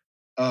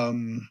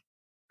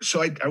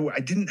 So I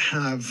didn't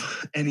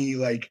have any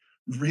like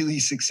really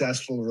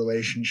successful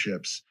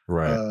relationships,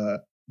 right,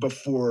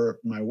 before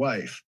my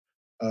wife,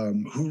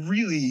 who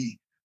really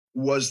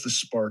was the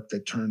spark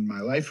that turned my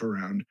life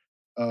around.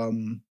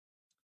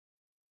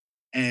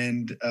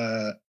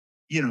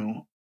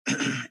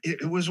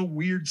 It was a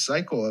weird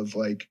cycle of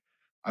like,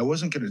 I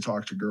wasn't going to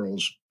talk to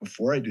girls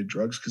before I did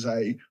drugs, because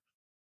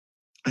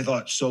I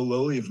thought so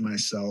lowly of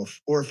myself,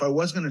 or if I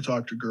was going to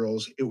talk to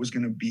girls, I was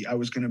going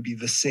to be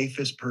the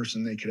safest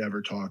person they could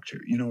ever talk to.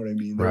 You know what I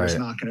mean? There was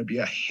Right. not going to be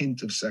a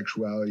hint of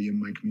sexuality in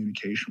my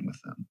communication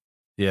with them.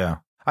 Yeah.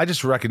 I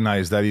just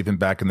recognized that even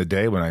back in the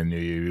day when I knew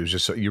you, it was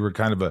just, you were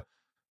kind of a,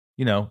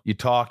 you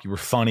talk, you were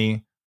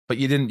funny, but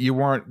you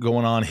weren't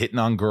going on hitting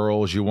on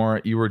girls. You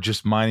were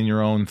just minding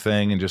your own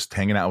thing and just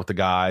hanging out with the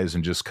guys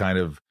and just kind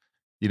of,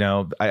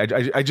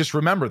 I just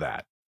remember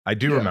that. I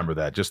do remember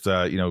that. Just,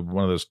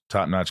 one of those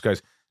top notch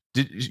guys.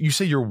 Did you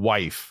say your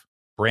wife,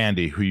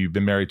 Brandy, who you've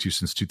been married to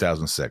since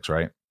 2006,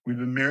 right? We've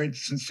been married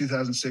since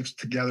 2006,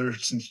 together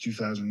since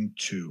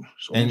 2002.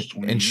 So almost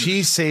 20 and years.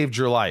 she saved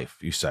your life,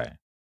 you say?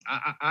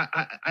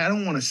 I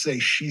don't want to say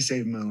she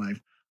saved my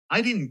life.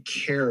 I didn't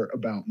care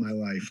about my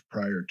life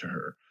prior to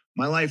her.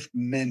 My life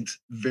meant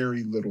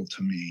very little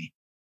to me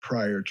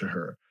prior to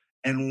her.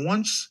 And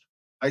once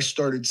I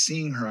started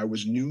seeing her, I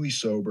was newly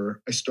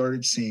sober. I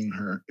started seeing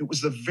her. It was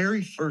the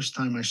very first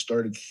time I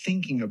started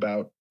thinking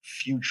about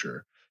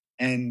future.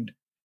 And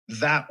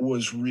that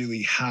was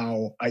really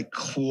how I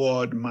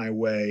clawed my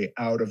way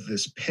out of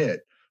this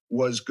pit,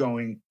 was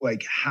going,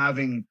 like,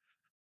 having,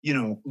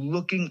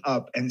 looking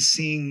up and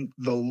seeing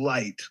the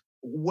light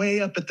way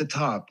up at the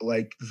top,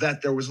 like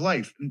that there was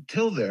life.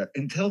 Until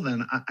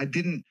then,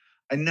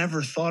 I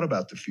never thought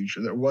about the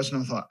future. There was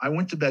no thought. I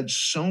went to bed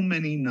so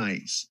many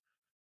nights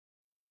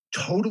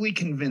totally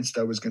convinced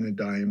I was going to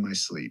die in my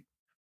sleep.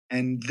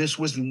 And this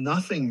was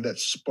nothing that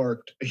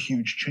sparked a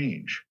huge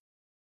change.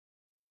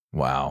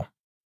 Wow.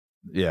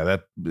 Yeah,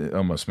 that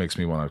almost makes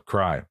me want to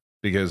cry,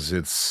 because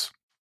there's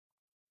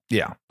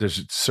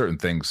certain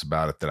things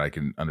about it that I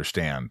can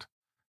understand.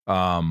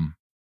 But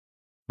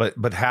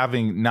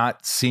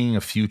not seeing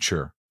a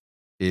future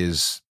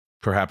is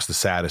perhaps the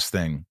saddest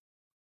thing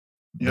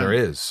there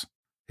is.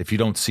 If you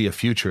don't see a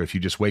future, if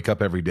you just wake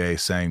up every day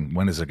saying,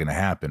 when is it going to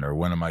happen? Or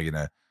when am I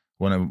going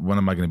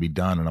to be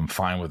done? And I'm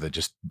fine with it.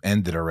 Just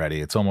end it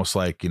already. It's almost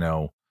like,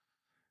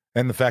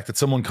 and the fact that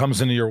someone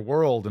comes into your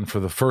world and for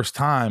the first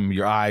time,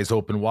 your eyes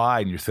open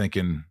wide and you're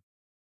thinking,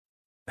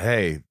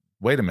 hey,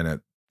 wait a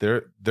minute.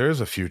 There's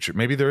a future.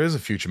 Maybe there is a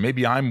future.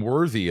 Maybe I'm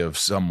worthy of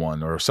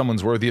someone, or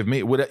someone's worthy of me.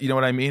 You know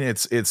what I mean?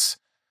 That's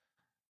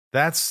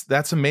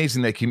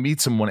amazing that you meet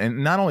someone.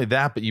 And not only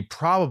that, but you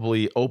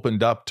probably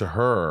opened up to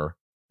her,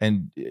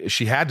 and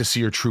she had to see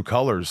your true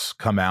colors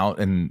come out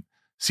and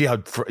see how,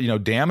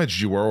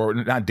 damaged you were, or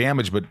not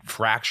damaged, but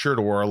fractured,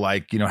 or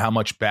like, how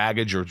much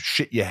baggage or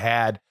shit you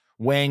had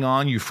weighing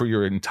on you for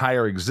your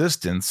entire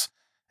existence.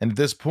 And at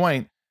this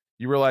point,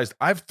 you realized,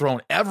 I've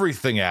thrown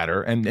everything at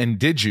her. And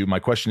my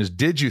question is,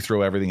 did you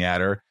throw everything at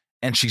her?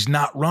 And she's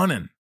not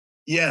running.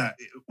 Yeah.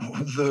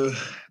 The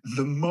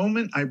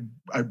moment I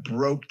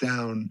broke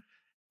down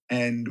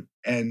and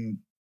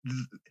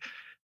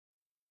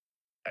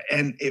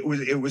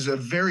it was a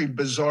very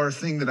bizarre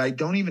thing that I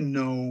don't even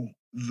know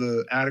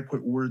the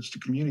adequate words to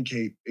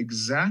communicate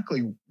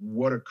exactly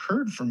what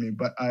occurred for me.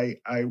 But I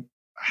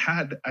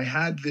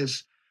had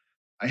this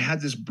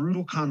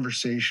brutal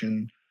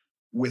conversation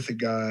with a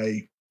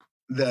guy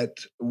that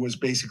was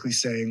basically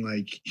saying,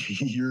 like,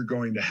 you're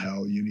going to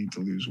hell, you need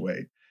to lose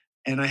weight.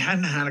 And I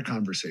hadn't had a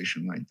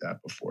conversation like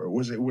that before.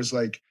 It was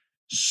like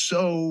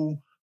so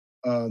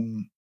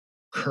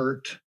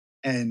curt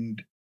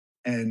and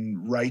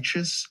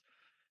righteous.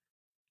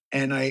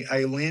 And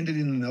I landed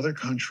in another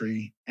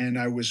country, and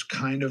I was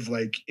kind of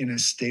like in a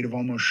state of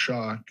almost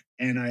shock.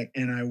 And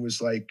I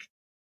was like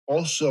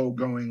also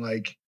going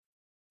like,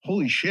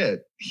 holy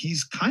shit,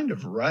 he's kind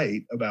of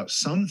right about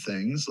some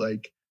things.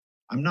 Like,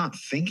 I'm not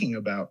thinking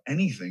about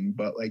anything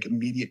but like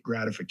immediate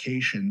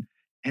gratification.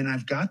 And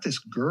I've got this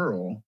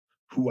girl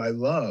who I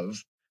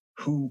love,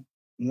 who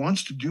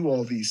wants to do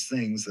all these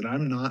things that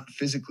I'm not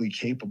physically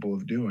capable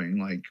of doing,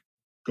 like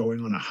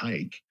going on a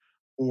hike,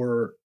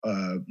 or,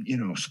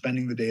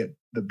 spending the day at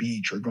the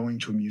beach, or going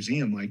to a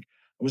museum. Like,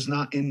 I was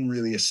not in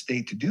really a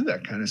state to do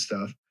that kind of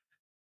stuff.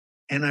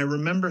 And I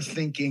remember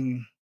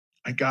thinking,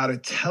 I got to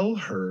tell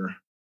her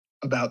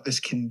about this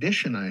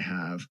condition I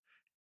have,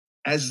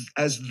 as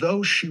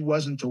though she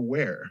wasn't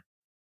aware.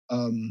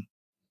 And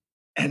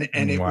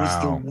it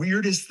was the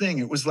weirdest thing.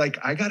 It was like,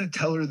 I got to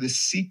tell her this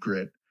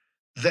secret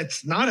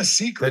that's not a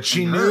secret that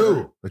she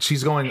knew, that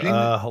she's going,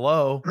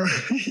 hello.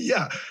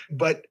 Yeah.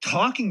 But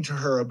talking to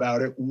her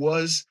about it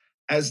was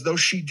as though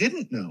she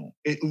didn't know.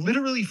 It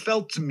literally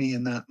felt to me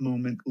in that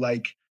moment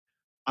like,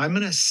 I'm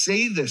going to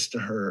say this to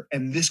her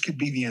and this could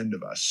be the end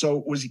of us. So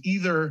it was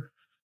either,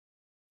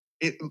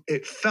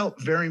 it felt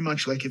very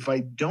much like, if I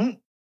don't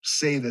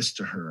say this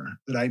to her,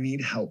 that I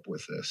need help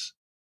with this,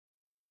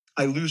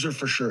 I lose her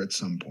for sure at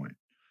some point,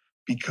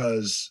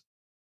 because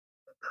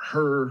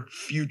her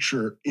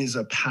future is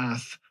a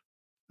path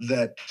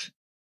that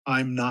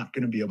I'm not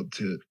going to be able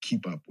to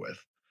keep up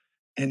with.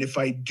 And if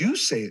I do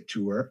say it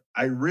to her,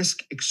 I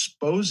risk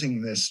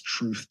exposing this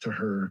truth to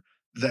her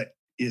that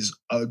is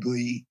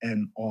ugly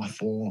and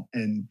awful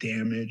and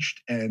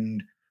damaged.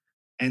 And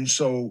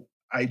so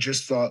I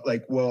just thought,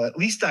 like, well, at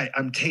least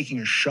I'm taking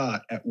a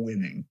shot at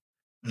winning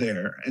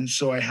there. And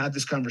so I had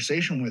this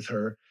conversation with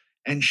her,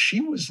 And she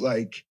was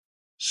like,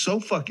 so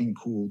fucking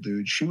cool,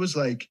 dude. She was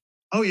like,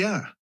 oh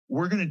yeah,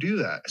 we're going to do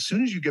that. As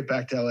soon as you get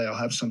back to LA, I'll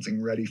have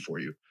something ready for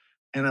you.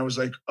 And I was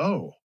like,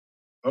 oh,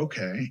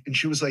 okay. And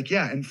she was like,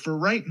 yeah. And for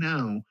right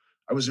now,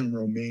 I was in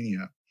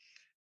Romania.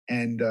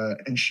 And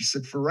she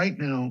said, for right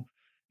now,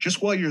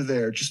 just while you're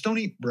there, just don't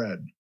eat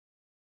bread.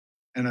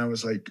 And I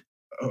was like,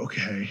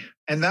 okay.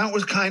 And that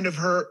was kind of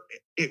her.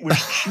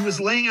 She was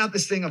laying out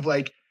this thing of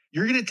like,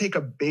 you're going to take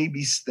a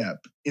baby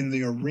step in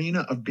the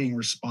arena of being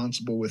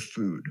responsible with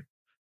food.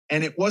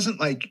 And it wasn't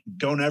like,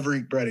 don't ever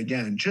eat bread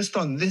again. Just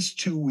on this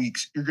 2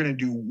 weeks, you're going to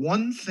do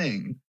one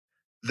thing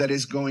that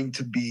is going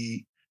to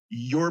be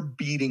your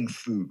beating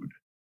food.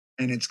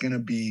 And it's going to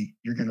be,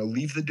 you're going to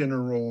leave the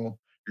dinner roll.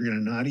 You're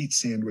going to not eat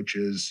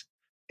sandwiches.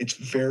 It's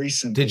very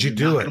simple. Did you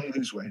do it? You're not gonna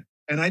lose weight.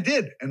 And I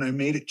did. And I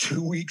made it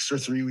 2 weeks or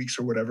 3 weeks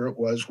or whatever it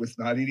was with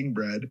not eating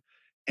bread.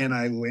 And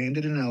I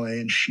landed in LA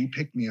and she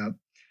picked me up.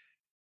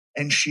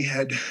 And she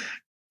had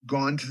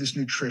gone to this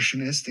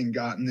nutritionist and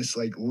gotten this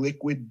like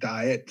liquid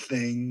diet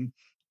thing.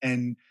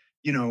 And,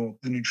 you know,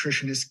 the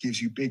nutritionist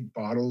gives you big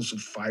bottles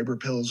of fiber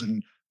pills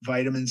and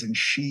vitamins. And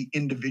she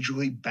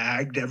individually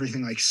bagged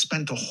everything, like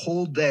spent a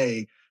whole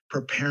day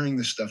preparing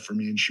this stuff for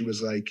me. And she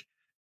was like,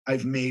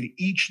 I've made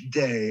each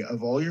day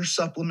of all your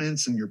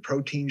supplements and your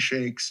protein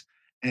shakes.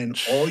 And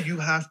all you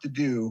have to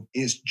do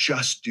is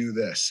just do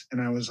this.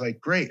 And I was like,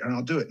 great. And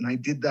I'll do it. And I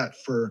did that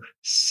for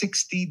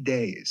 60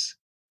 days.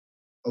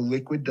 A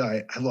liquid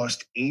diet. I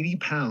lost 80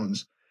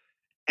 pounds.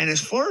 And as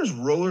far as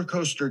roller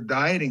coaster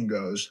dieting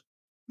goes,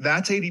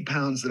 that's 80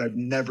 pounds that I've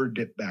never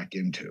dipped back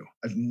into.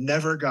 I've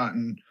never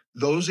gotten,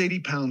 those 80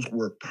 pounds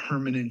were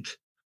permanent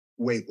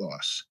weight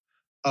loss.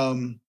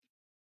 And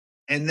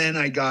then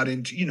I got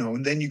into, you know,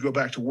 and then you go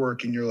back to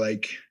work and you're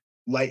like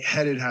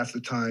lightheaded half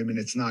the time and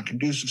it's not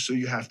conducive. So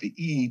you have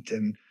to eat.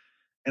 And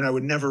I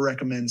would never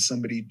recommend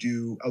somebody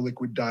do a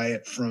liquid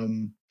diet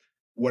from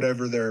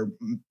whatever they're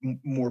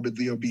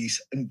morbidly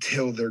obese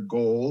until their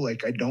goal.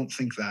 Like, I don't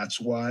think that's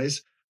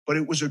wise, but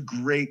it was a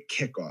great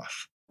kickoff.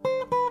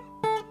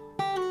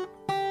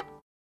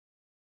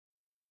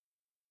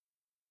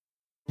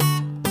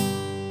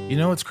 You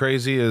know what's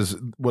crazy is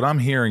what I'm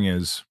hearing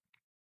is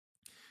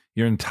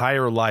your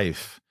entire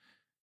life,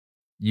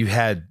 you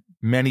had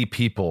many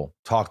people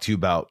talk to you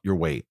about your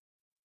weight.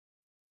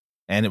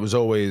 And it was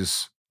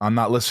always, I'm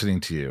not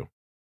listening to you.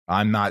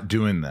 I'm not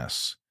doing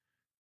this.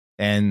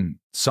 And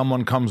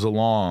someone comes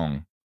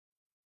along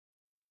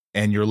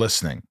and you're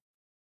listening.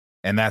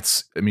 And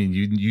that's, I mean,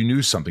 you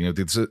knew something.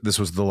 This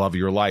was the love of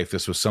your life.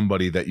 This was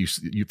somebody that you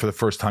for the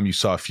first time you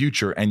saw a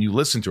future and you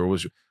listened to her.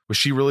 Was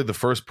she really the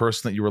first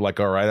person that you were like,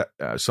 all right,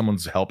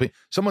 someone's helping?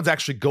 Someone's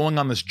actually going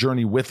on this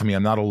journey with me.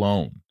 I'm not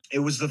alone. It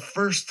was the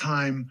first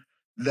time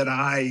that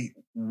I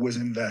was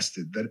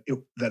invested,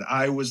 that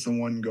I was the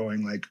one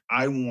going like,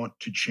 I want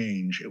to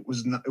change. It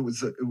was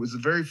the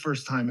very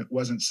first time it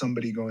wasn't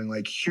somebody going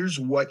like, here's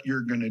what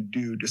you're going to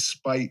do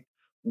despite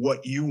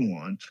what you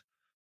want.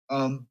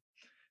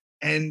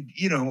 And,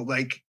 you know,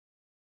 like,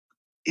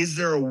 is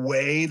there a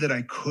way that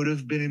I could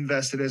have been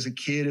invested as a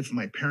kid if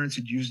my parents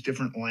had used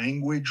different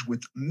language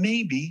with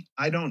maybe,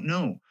 I don't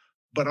know.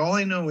 But all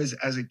I know is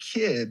as a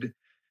kid,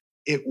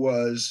 it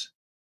was,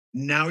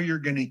 now you're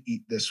going to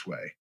eat this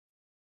way.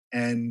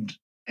 And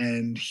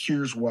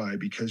here's why,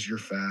 because you're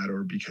fat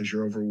or because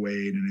you're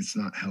overweight and it's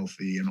not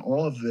healthy and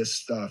all of this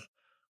stuff,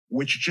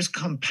 which just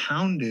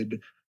compounded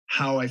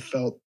how I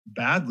felt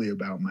badly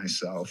about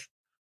myself.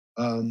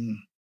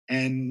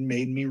 And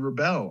made me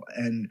rebel.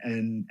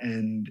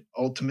 And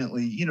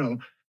ultimately, you know,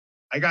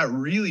 I got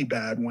really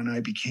bad when I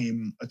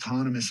became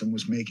autonomous and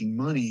was making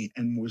money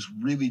and was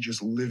really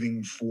just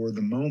living for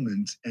the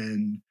moment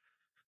and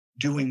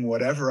doing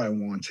whatever I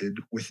wanted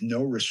with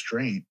no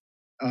restraint.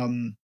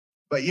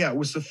 But yeah, it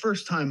was the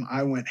first time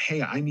I went,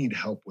 hey, I need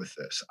help with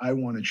this. I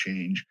want to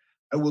change.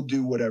 I will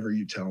do whatever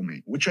you tell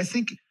me, which I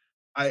think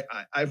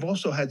I've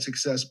also had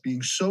success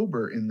being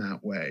sober in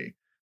that way.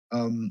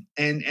 And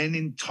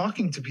in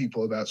talking to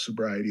people about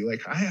sobriety,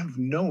 like I have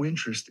no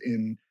interest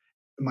in,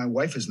 my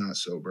wife is not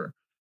sober,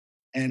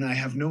 and I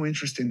have no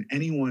interest in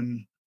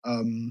anyone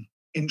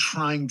in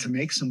trying to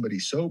make somebody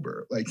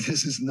sober. Like,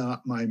 this is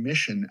not my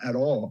mission at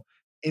all.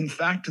 In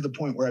fact, to the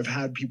point where I've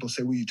had people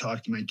say, will you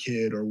talk to my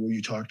kid or will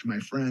you talk to my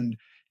friend?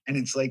 And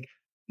it's like,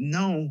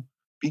 no,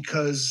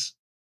 because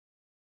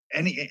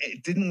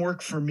it didn't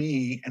work for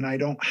me, and I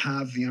don't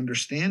have the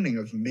understanding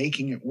of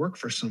making it work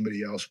for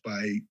somebody else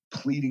by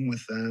pleading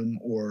with them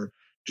or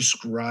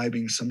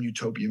describing some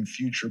utopian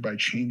future by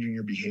changing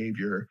your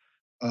behavior.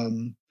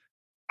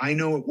 I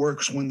know it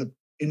works when the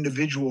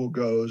individual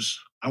goes,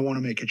 I want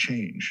to make a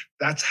change.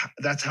 That's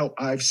how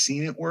I've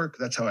seen it work.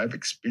 That's how I've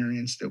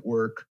experienced it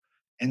work.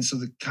 And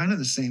so kind of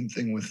the same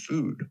thing with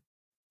food.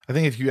 I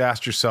think if you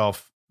asked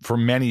yourself for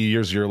many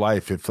years of your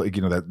life, if, like,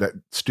 you know, that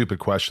stupid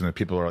question that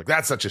people are like,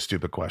 that's such a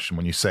stupid question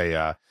when you say,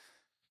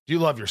 do you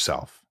love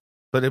yourself?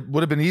 But it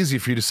would have been easy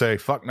for you to say,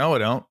 fuck no, I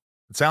don't.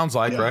 It sounds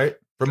like, right?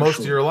 For most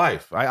of your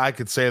life. I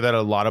could say that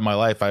a lot of my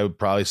life. I would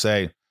probably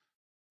say,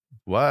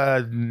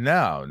 what?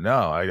 No,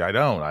 I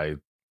don't.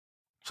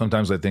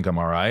 Sometimes I think I'm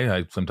all right.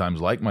 I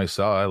sometimes like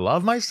myself. I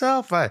love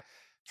myself.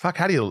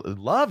 How do you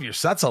love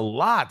yourself? That's a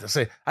lot to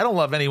say. I don't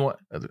love anyone.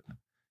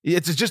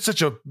 It's just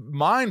such a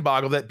mind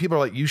boggle that people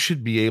are like, you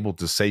should be able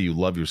to say you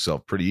love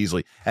yourself pretty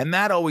easily. And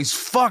that always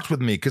fucked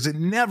with me because it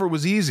never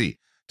was easy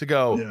to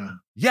go,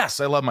 yes,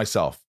 I love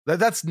myself.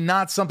 That's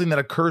not something that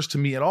occurs to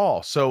me at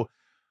all. So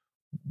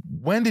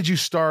when did you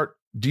start?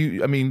 Do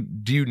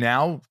you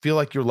now feel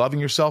like you're loving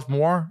yourself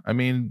more? I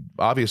mean,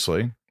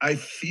 obviously. I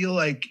feel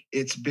like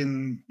it's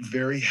been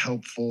very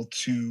helpful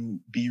to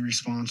be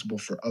responsible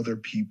for other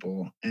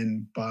people.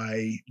 And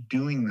by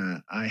doing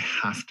that, I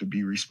have to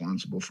be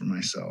responsible for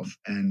myself.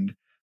 And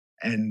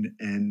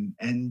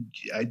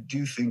I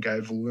do think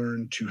I've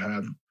learned to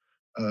have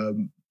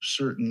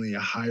certainly a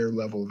higher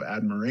level of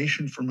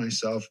admiration for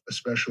myself,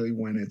 especially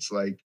when it's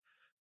like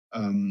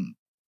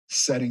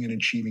setting and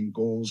achieving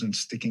goals and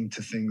sticking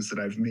to things that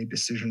I've made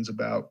decisions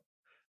about,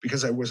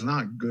 because I was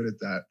not good at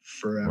that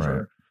forever.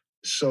 Right.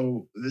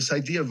 So this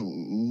idea of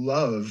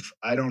love,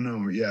 I don't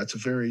know. Yeah, it's a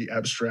very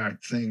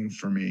abstract thing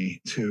for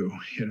me too,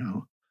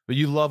 But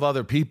you love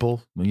other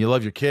people. When you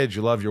love your kids,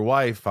 you love your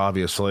wife,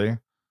 obviously.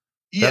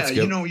 Yeah,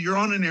 you're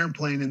on an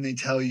airplane and they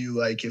tell you,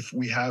 like, if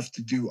we have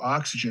to do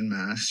oxygen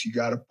masks, you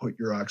got to put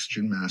your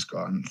oxygen mask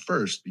on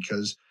first,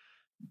 because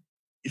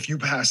if you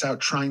pass out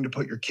trying to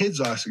put your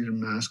kid's oxygen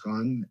mask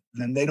on,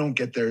 then they don't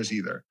get theirs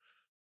either.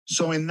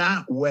 So in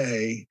that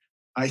way,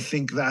 I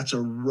think that's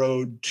a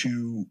road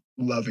to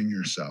loving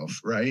yourself,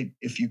 right?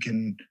 If you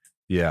can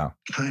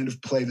kind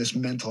of play this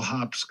mental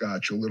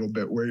hopscotch a little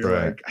bit where you're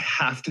like, I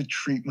have to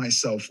treat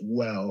myself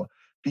well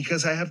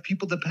because I have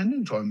people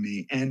dependent on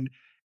me. And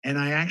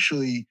I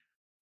actually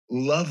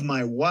love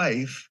my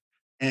wife,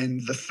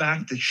 and the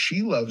fact that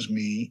she loves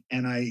me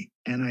and I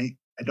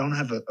don't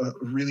have a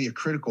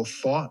critical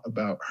thought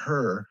about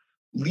her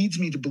leads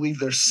me to believe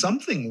there's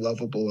something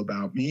lovable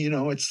about me.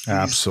 It's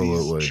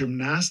these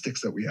gymnastics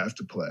that we have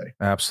to play.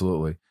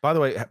 Absolutely. By the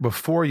way,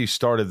 before you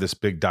started this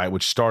big diet,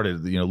 which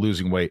started,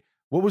 losing weight,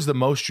 what was the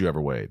most you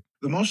ever weighed?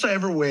 The most I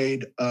ever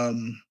weighed,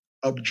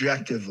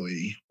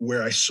 objectively,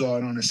 where I saw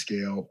it on a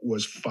scale,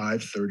 was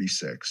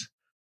 536.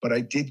 But I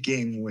did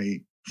gain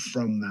weight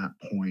from that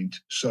point.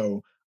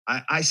 So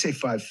I say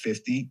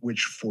 550,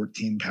 which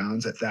 14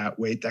 pounds at that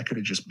weight, that could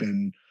have just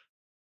been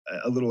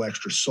a little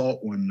extra salt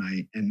one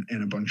night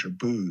and a bunch of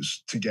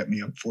booze to get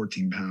me up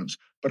 14 pounds.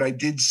 But I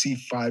did see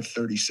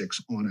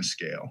 536 on a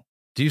scale.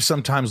 Do you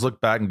sometimes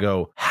look back and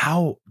go,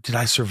 how did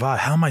I survive?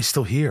 How am I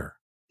still here?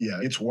 Yeah,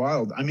 it's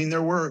wild. I mean,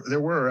 there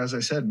were, as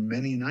I said,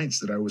 many nights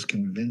that I was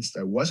convinced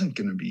I wasn't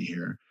going to be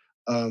here.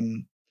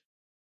 I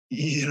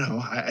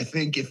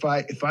think if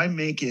I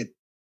make it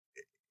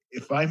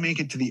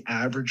to the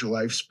average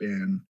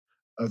lifespan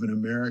of an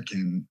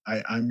American,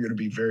 I'm going to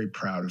be very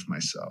proud of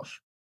myself.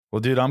 Well,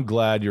 dude, I'm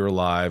glad you're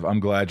alive. I'm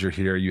glad you're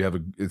here. You have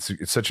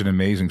it's such an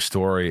amazing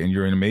story, and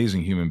you're an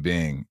amazing human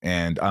being.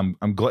 And I'm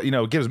glad,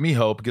 it gives me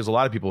hope. It gives a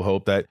lot of people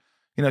hope that,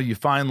 you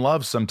find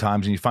love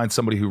sometimes, and you find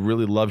somebody who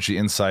really loves you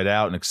inside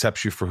out and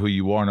accepts you for who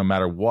you are, no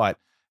matter what.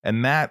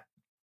 And that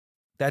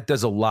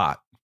does a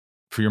lot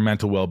for your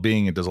mental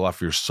well-being. It does a lot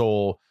for your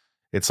soul.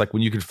 It's like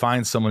when you can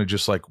find someone who's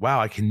just like, wow,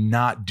 I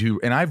cannot do.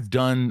 And I've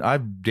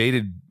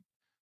dated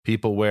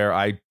people where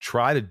I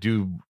try to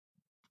do.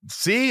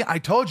 See, I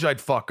told you I'd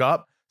fuck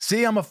up.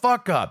 See, I'm a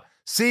fuck up.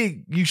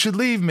 See, you should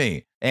leave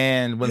me.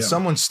 And when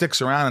someone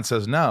sticks around and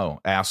says, no,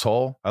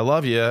 asshole, I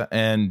love you.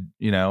 And,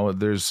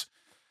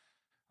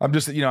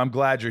 I'm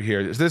glad you're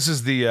here. This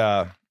is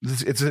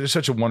it's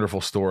such a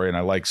wonderful story. And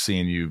I like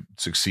seeing you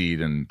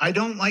succeed. And I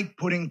don't like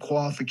putting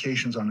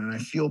qualifications on it. And I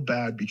feel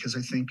bad because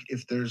I think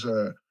if there's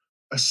a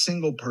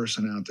single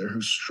person out there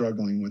who's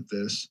struggling with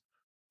this,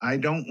 I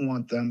don't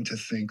want them to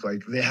think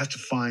like they have to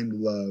find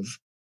love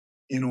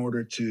in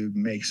order to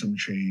make some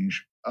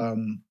change.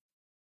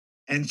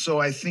 And so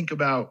I think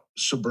about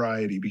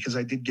sobriety, because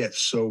I did get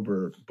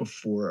sober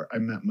before I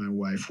met my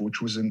wife,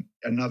 which was it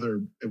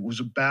was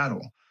a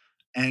battle.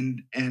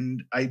 And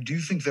I do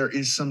think there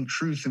is some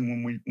truth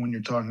in when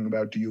you're talking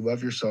about, do you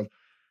love yourself?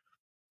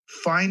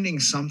 Finding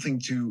something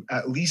to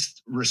at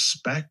least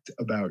respect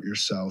about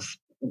yourself,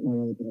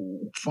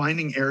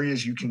 finding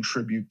areas you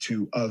contribute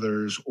to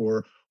others,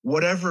 or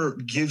whatever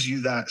gives you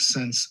that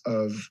sense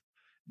of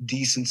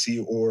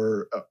decency,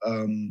 or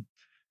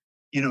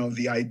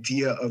the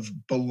idea of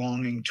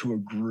belonging to a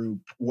group,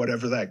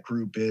 whatever that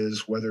group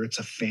is, whether it's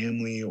a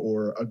family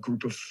or a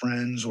group of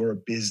friends or a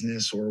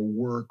business or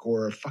work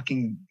or a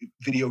fucking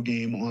video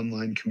game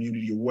online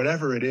community or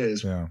whatever it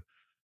is. Yeah.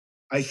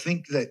 I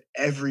think that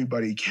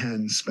everybody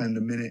can spend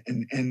a minute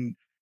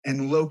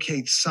and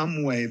locate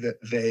some way that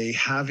they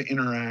have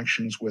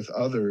interactions with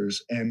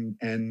others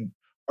and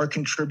are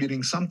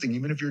contributing something,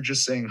 even if you're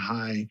just saying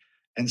hi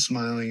and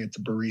smiling at the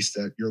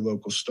barista at your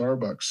local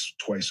Starbucks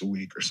twice a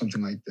week or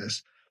something like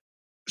this.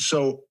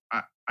 So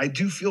I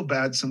do feel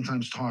bad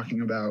sometimes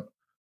talking about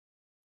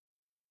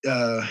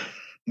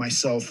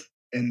myself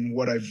and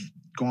what I've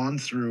gone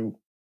through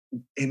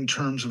in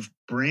terms of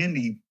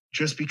Brandy,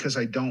 just because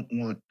I don't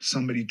want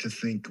somebody to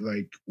think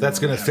like, that's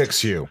going to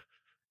fix you.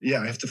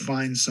 Yeah, I have to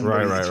find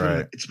somebody.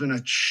 Right. It's been a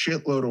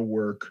shitload of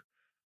work.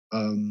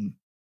 And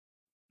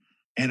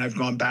I've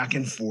gone back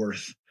and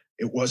forth.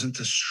 It wasn't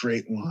a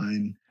straight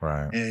line.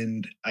 Right.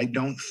 And I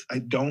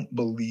don't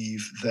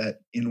believe that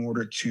in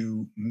order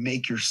to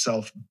make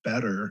yourself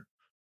better,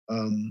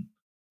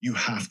 you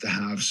have to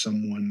have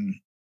someone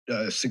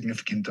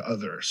significant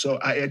other. So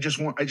I just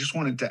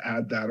wanted to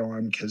add that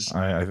on, because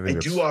I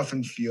do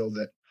often feel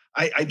that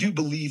I do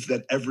believe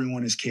that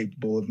everyone is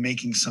capable of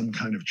making some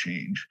kind of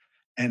change.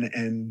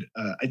 And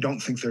I don't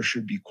think there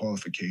should be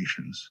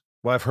qualifications.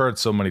 Well, I've heard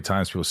so many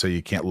times people say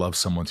you can't love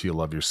someone till you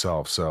love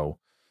yourself. So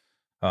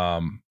I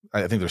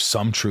think there's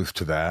some truth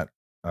to that.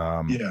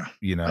 Yeah,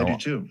 you know, I do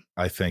too.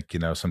 I think,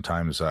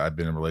 sometimes I've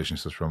been in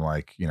relationships where I'm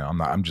like,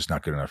 I'm just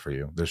not good enough for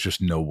you. There's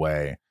just no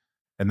way.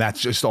 And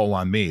that's just all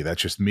on me.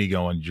 That's just me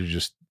going,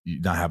 you're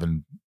not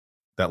having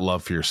that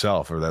love for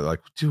yourself, or that, like,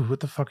 dude, what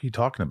the fuck are you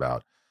talking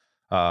about?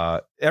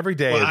 Every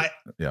day.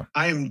 Well,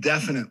 I am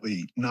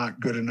definitely not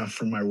good enough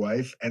for my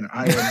wife, and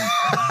I am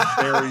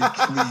very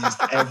pleased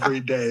every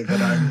day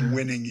that I'm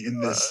winning in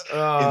this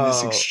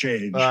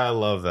exchange. I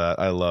love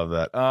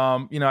that.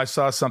 I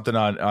saw something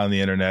on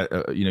the internet.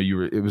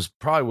 It was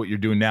probably what you're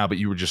doing now, but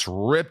you were just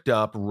ripped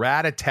up,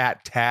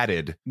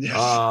 rat-a-tat-tatted.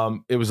 Yes.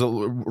 It was a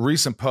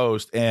recent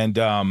post, and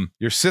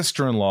your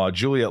sister-in-law,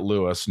 Juliette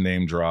Lewis,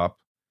 name drop,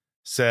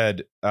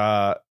 said,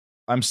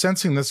 I'm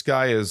sensing this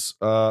guy is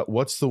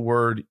what's the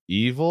word,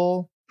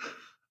 evil?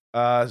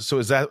 So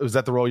was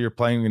that the role you're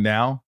playing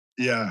now?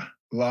 Yeah,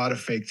 a lot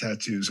of fake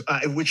tattoos,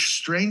 which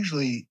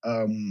strangely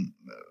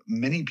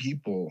many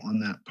people on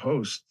that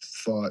post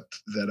thought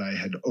that I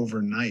had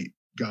overnight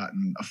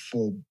gotten a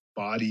full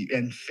body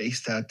and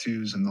face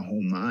tattoos and the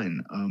whole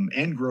nine,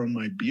 and grown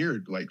my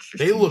beard like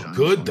 15 They look times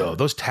good though.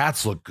 Those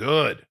tats look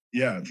good.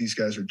 Yeah, these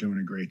guys are doing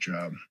a great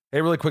job. Hey,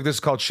 really quick, this is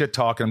called Shit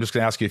Talk, and I'm just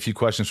going to ask you a few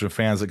questions from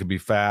fans that could be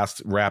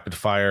fast, rapid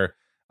fire.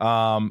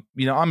 I'm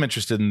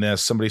interested in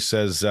this. Somebody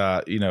says,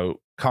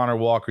 Connor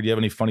Walker, do you have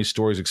any funny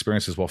stories,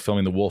 experiences while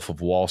filming The Wolf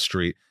of Wall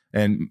Street?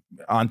 And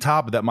on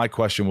top of that, my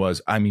question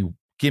was,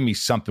 give me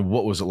something.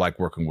 What was it like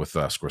working with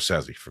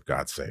Scorsese, for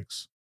God's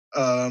sakes?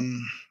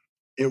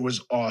 It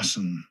was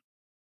awesome.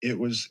 It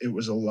was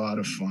a lot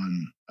of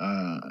fun.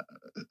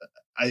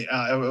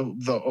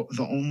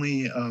 The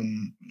only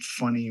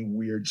funny,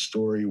 weird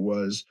story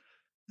was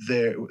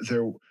there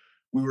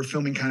we were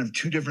filming kind of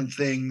two different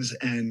things,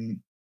 and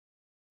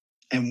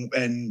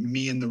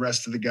me and the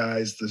rest of the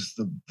guys,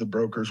 the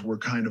brokers, were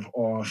kind of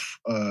off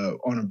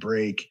on a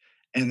break.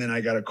 And then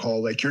I got a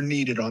call, like, you're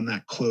needed on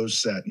that closed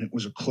set. And it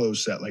was a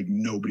closed set, like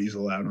nobody's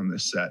allowed on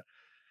this set.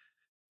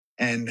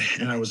 And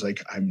I was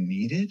like, I'm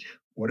needed?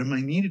 What am I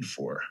needed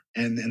for?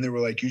 And they were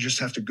like, you just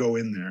have to go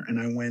in there. And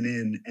I went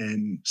in,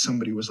 and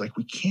somebody was like,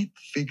 we can't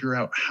figure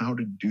out how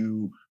to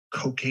do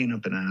cocaine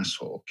up an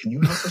asshole. Can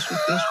you help us with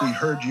this? We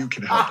heard you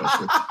could help us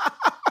with it.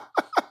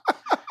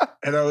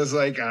 And I was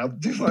like, I'll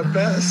do my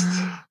best.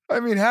 I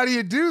mean, how do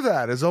you do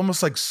that? It's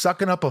almost like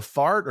sucking up a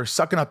fart or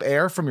sucking up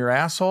air from your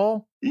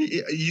asshole.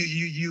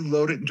 You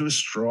load it into a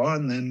straw,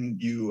 and then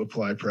you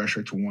apply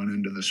pressure to one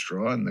end of the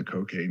straw, and the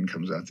cocaine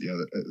comes out the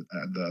other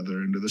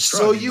end of the straw.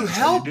 So you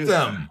help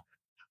them.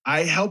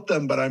 I helped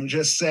them, but I'm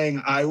just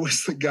saying I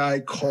was the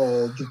guy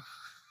called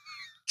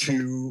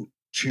to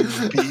be.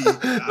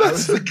 I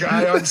was the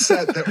guy on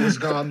set that was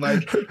gone,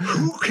 like,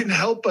 who can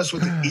help us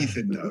with it?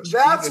 Ethan knows.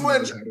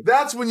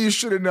 That's when you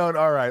should have known.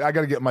 All right, I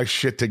got to get my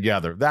shit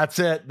together. That's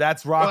it.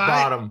 That's rock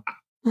bottom.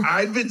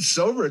 I'd been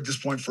sober at this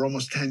point for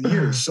almost 10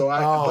 years. So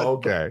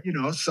okay.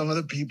 Some of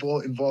the people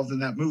involved in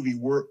that movie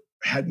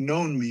had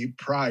known me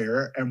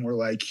prior and were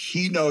like,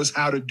 he knows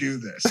how to do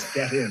this.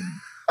 Get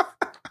him.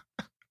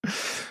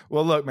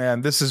 Well, look,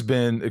 man, this has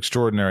been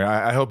extraordinary.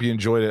 I hope you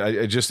enjoyed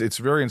it. It's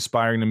very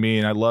inspiring to me,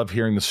 and I love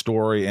hearing the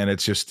story. And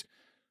it's just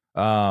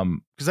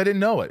because I didn't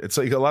know it. It's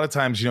like a lot of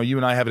times, you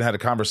and I haven't had a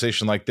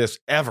conversation like this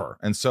ever.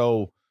 And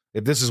so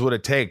if this is what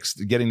it takes,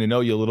 getting to know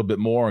you a little bit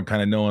more and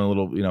kind of knowing a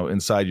little,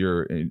 inside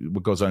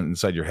what goes on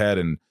inside your head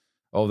and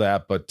all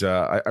that. But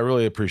I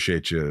really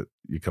appreciate you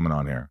coming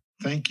on here.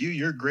 Thank you.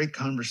 You're a great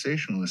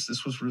conversationalist.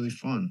 This was really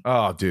fun.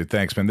 Oh, dude,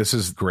 thanks, man. This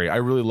is great. I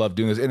really love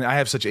doing this. And I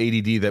have such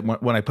ADD that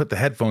when I put the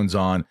headphones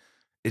on,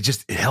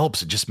 it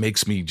helps. It just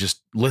makes me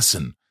just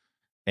listen.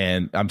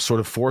 And I'm sort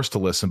of forced to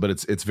listen, but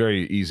it's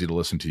very easy to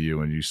listen to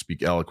you, and you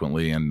speak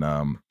eloquently. And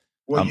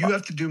well, you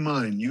have to do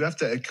mine. You have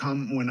to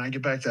come when I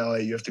get back to LA.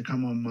 You have to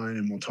come on mine,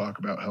 and we'll talk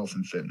about health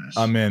and fitness.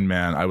 I'm in,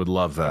 man. I would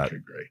love that. Okay,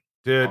 great.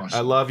 Dude, awesome.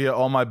 I love you.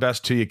 All my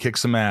best to you. Kick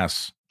some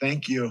ass.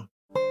 Thank you.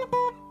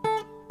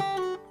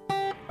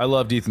 I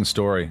loved Ethan's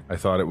story. I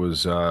thought it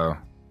was, a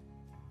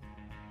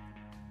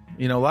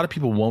lot of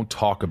people won't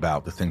talk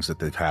about the things that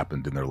they've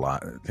happened in their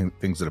life,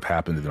 things that have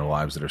happened in their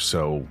lives that are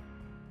so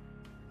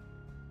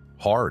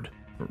hard.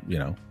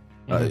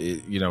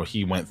 Mm-hmm.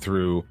 He went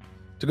through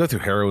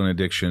heroin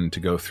addiction, to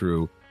go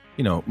through,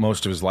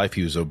 most of his life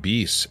he was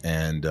obese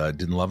and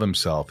didn't love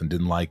himself and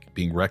didn't like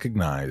being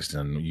recognized.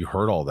 And you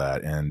heard all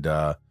that. And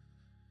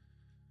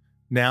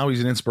now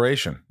he's an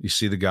inspiration. You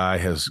see, the guy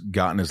has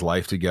gotten his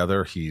life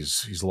together.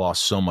 He's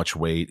lost so much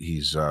weight.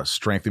 He's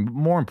strengthened. But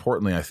more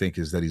importantly, I think,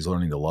 is that he's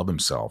learning to love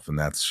himself, and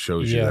that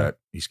shows you that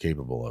he's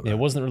capable of it. It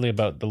wasn't really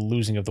about the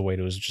losing of the weight.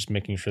 It was just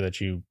making sure that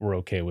you were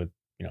okay with,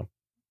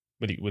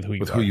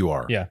 with who you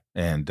are. Yeah.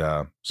 And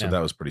so that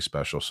was pretty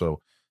special.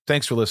 So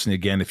thanks for listening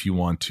again. If you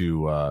want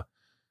to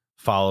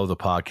follow the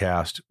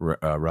podcast,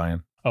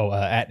 Ryan.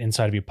 At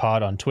Inside of You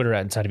Pod on Twitter,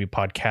 at Inside of You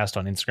Podcast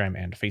on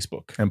Instagram and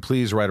Facebook. And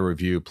please write a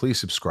review. Please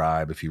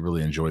subscribe if you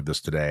really enjoyed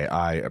this today.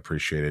 I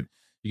appreciate it.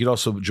 You could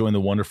also join the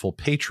wonderful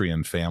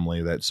Patreon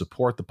family that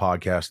support the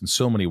podcast in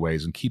so many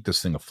ways and keep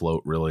this thing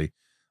afloat, really.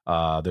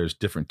 There's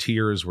different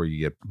tiers where you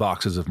get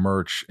boxes of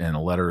merch and a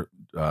letter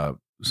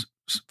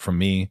from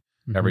me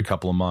every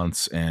couple of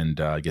months, and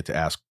get to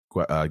ask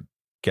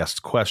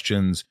guest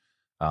questions.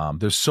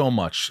 There's so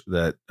much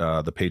that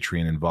the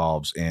Patreon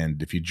involves.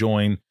 And if you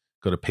join,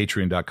 go to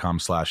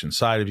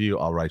patreon.com/inside of you.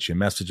 I'll write you a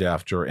message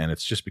after, and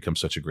it's just become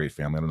such a great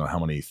family. I don't know how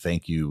many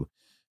thank you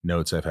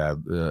notes I've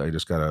had. I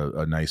just got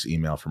a nice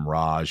email from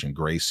Raj and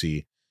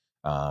Gracie,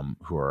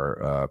 who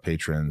are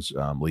patrons,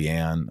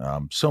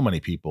 Leanne, so many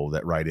people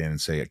that write in and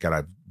say, God,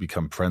 I've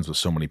become friends with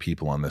so many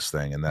people on this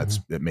thing. And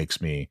it makes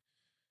me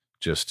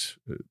just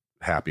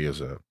happy as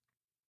a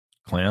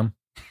clam.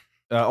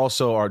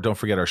 Also, don't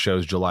forget our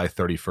shows, July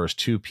 31st,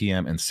 2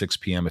 p.m. and 6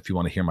 p.m. If you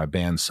want to hear my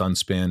band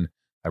Sunspin,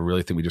 I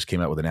really think we just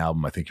came out with an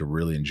album. I think you'll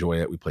really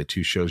enjoy it. We play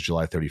 2 shows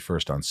July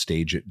 31st on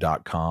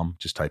stageit.com.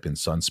 Just type in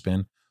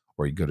Sunspin,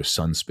 or you go to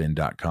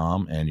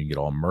sunspin.com and you can get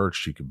all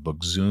merch. You could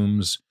book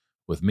Zooms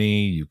with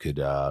me. You could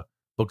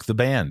book the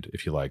band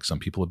if you like. Some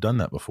people have done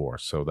that before.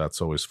 So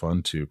that's always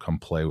fun to come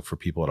play for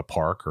people at a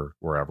park or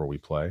wherever we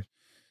play.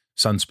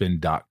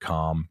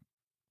 Sunspin.com.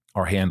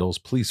 Our handles,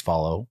 please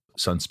follow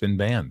Sunspin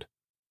Band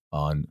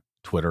on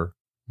Twitter,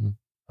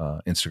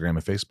 Instagram,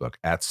 and Facebook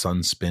at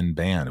Sunspin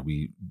Band.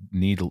 We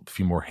need a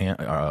few more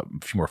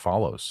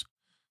follows.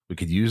 We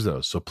could use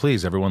those. So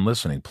please, everyone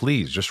listening,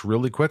 please just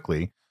really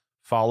quickly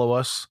follow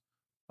us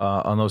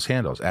on those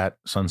handles at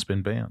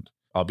Sunspin Band.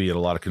 I'll be at a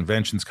lot of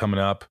conventions coming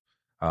up.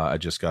 I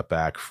just got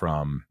back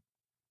from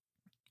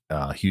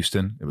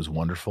Houston. It was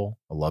wonderful.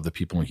 I love the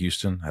people in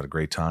Houston. Had a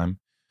great time.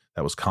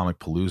 That was Comic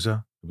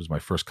Palooza. It was my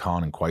first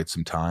con in quite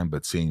some time,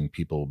 but seeing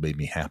people made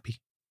me happy.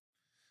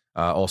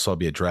 Also, I'll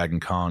be at Dragon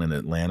Con in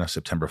Atlanta,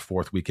 September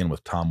 4th weekend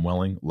with Tom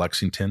Welling.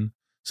 Lexington,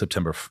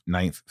 September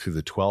 9th through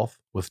the 12th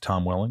with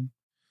Tom Welling.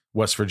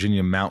 West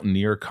Virginia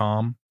Mountaineer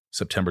Con,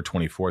 September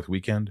 24th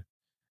weekend.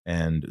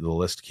 And the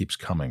list keeps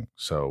coming.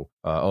 So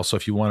also,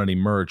 if you want any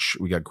merch,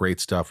 we got great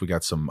stuff. We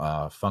got some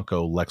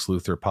Funko Lex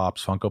Luthor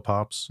Funko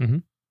Pops.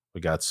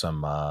 We got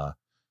some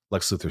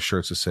Lex Luthor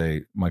shirts that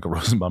say Michael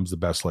Rosenbaum's the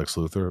best Lex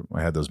Luthor.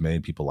 I had those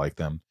made. People like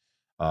them.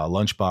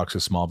 Lunch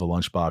boxes, Smallville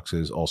lunch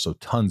boxes, also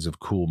tons of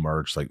cool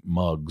merch like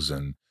mugs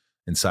and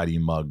Inside of You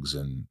mugs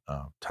and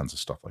tons of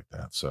stuff like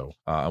that. So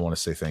I want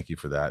to say thank you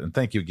for that. And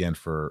thank you again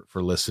for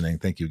listening.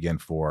 Thank you again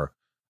for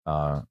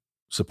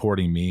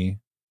supporting me,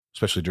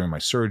 especially during my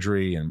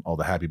surgery, and all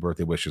the happy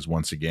birthday wishes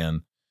once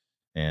again.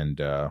 And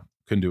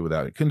couldn't do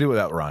it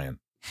without Ryan.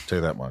 I'll tell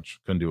you that much.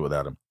 Couldn't do it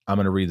without him. I'm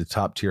going to read the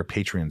top tier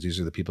Patreons. These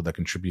are the people that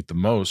contribute the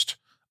most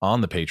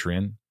on the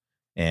Patreon.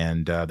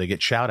 And they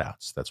get shout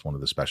outs. That's one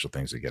of the special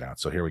things they get out.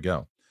 So here we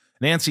go.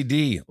 Nancy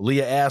D,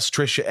 Leah S,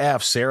 Trisha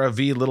F, Sarah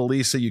V, Little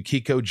Lisa,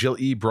 Yukiko, Jill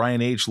E,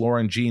 Brian H,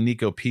 Lauren G,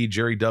 Nico P,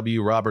 Jerry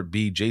W, Robert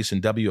B,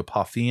 Jason W,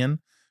 Apothian,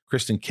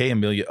 Kristen K,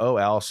 Amelia O,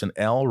 Allison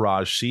L,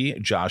 Raj C,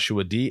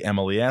 Joshua D,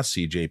 Emily S,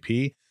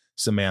 CJP,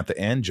 Samantha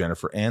N,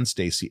 Jennifer N,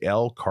 Stacy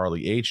L,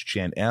 Carly H,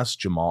 Jen S,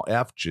 Jamal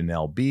F,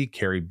 Janelle B,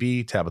 Carrie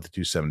B, Tabitha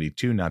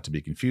 272, not to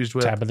be confused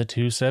with Tabitha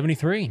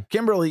 273,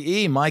 Kimberly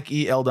E, Mike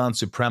E, Eldon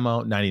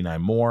Supremo,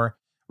 99 more,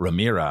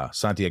 Ramira,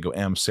 Santiago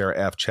M, Sarah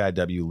F, Chad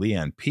W,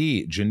 Leanne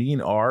P,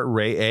 Janine R,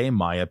 Ray A,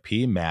 Maya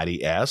P,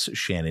 Maddie S,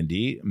 Shannon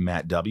D,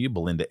 Matt W,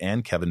 Belinda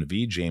N, Kevin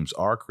V, James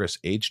R, Chris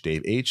H,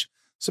 Dave H,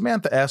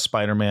 Samantha S,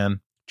 Spider-Man,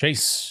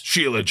 Chase,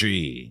 Sheila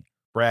G,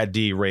 Brad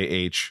D, Ray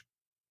H,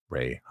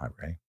 Ray, hi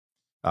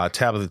Ray,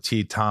 Tabitha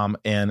T, Tom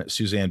N,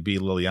 Suzanne B,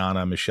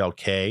 Liliana, Michelle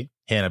K,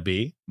 Hannah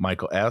B,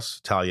 Michael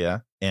S,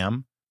 Talia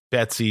M,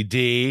 Betsy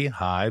D,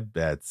 hi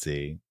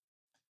Betsy.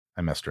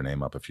 I messed her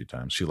name up a few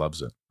times. She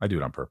loves it. I do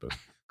it on purpose.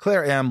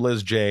 Claire M,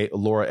 Liz J,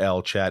 Laura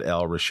L, Chad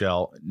L,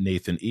 Rochelle,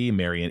 Nathan E,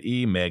 Marion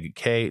E, Meg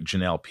K,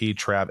 Janelle P,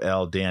 Trav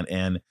L, Dan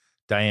N,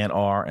 Diane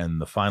R, and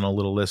the final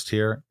little list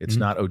here. It's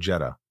not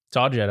Ojeda. It's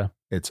Ojeda.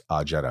 It's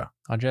Ojeda.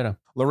 Ojeda.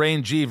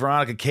 Lorraine G,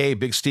 Veronica K,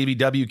 Big Stevie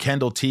W,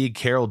 Kendall T,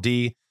 Carol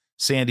D,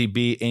 Sandy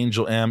B,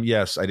 Angel M.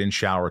 Yes, I didn't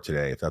shower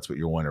today, if that's what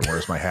you're wondering.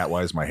 Where's my hat?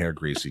 Why is my hair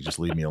greasy? Just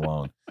leave me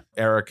alone.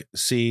 Eric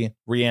C,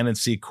 Rhiannon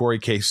C, Corey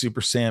K,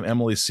 Super Sam,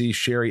 Emily C,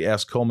 Sherry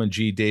S, Coleman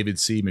G, David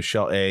C,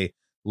 Michelle A,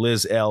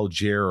 Liz L,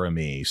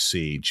 Jeremy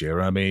C,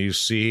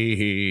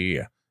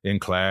 in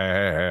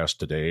class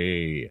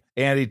today.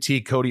 Andy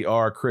T, Cody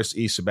R, Chris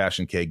E,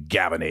 Sebastian K,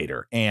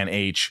 Gavinator, Ann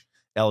H,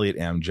 Elliot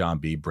M, John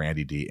B,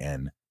 Brandy D,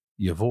 and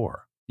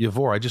Yavor.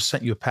 Yavor, I just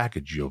sent you a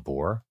package,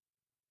 Yavor.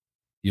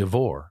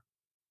 Yavor.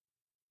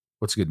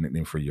 What's a good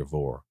nickname for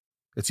Yavor?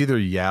 It's either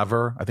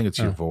Yavor. I think it's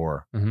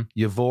Yavor. Mm-hmm.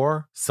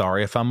 Yavor.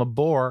 Sorry if I'm a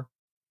bore.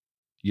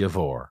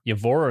 Yavor.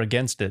 Yavor or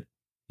against it?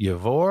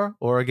 Yavor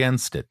or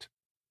against it.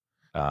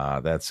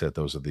 That's it.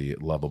 Those are the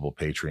lovable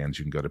Patreons.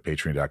 You can go to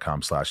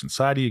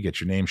patreon.com/Insider.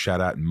 Get your name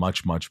shout out and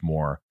much, much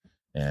more.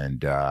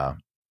 And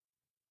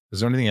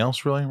is there anything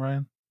else really,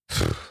 Ryan?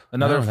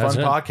 Another fun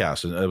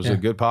podcast. It was a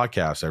good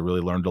podcast. I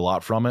really learned a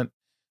lot from it.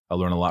 I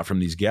learned a lot from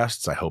these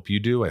guests. I hope you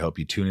do. I hope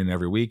you tune in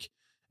every week.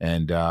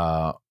 And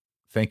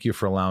thank you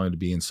for allowing me to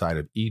be inside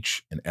of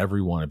each and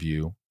every one of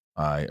you.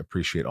 I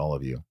appreciate all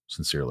of you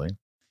sincerely.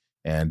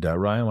 And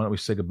Ryan, why don't we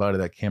say goodbye to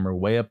that camera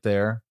way up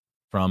there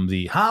from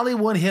the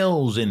Hollywood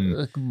Hills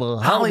in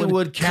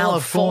Hollywood,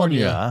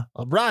 California.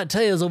 Ryan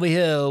Tails over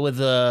here with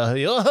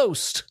your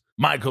host,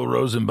 Michael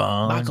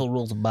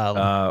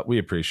Rosenbaum. We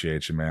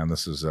appreciate you, man.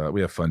 This is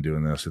we have fun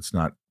doing this. It's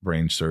not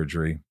brain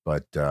surgery,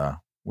 but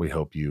we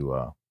hope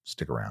you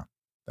stick around.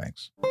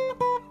 Thanks.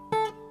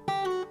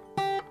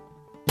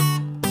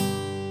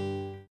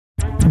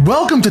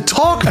 Welcome to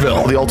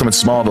Talkville, the ultimate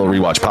Smallville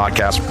rewatch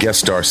podcast. Guest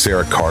star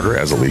Sarah Carter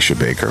as Alicia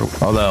Baker,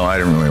 although I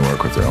didn't really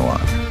work with her a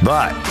lot.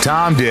 But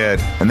Tom did,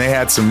 and they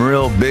had some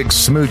real big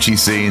smoochy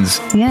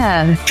scenes.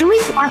 Yeah. Can we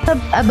talk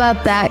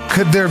about that?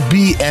 Could there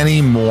be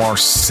any more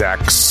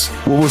sex?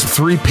 What was a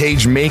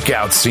 3-page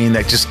makeout scene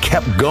that just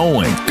kept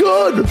going?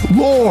 Good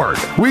Lord.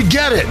 We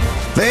get it.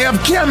 They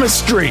have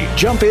chemistry.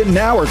 Jump in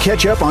now or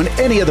catch up on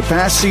any of the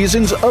past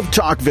seasons of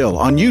Talkville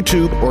on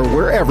YouTube or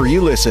wherever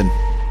you listen.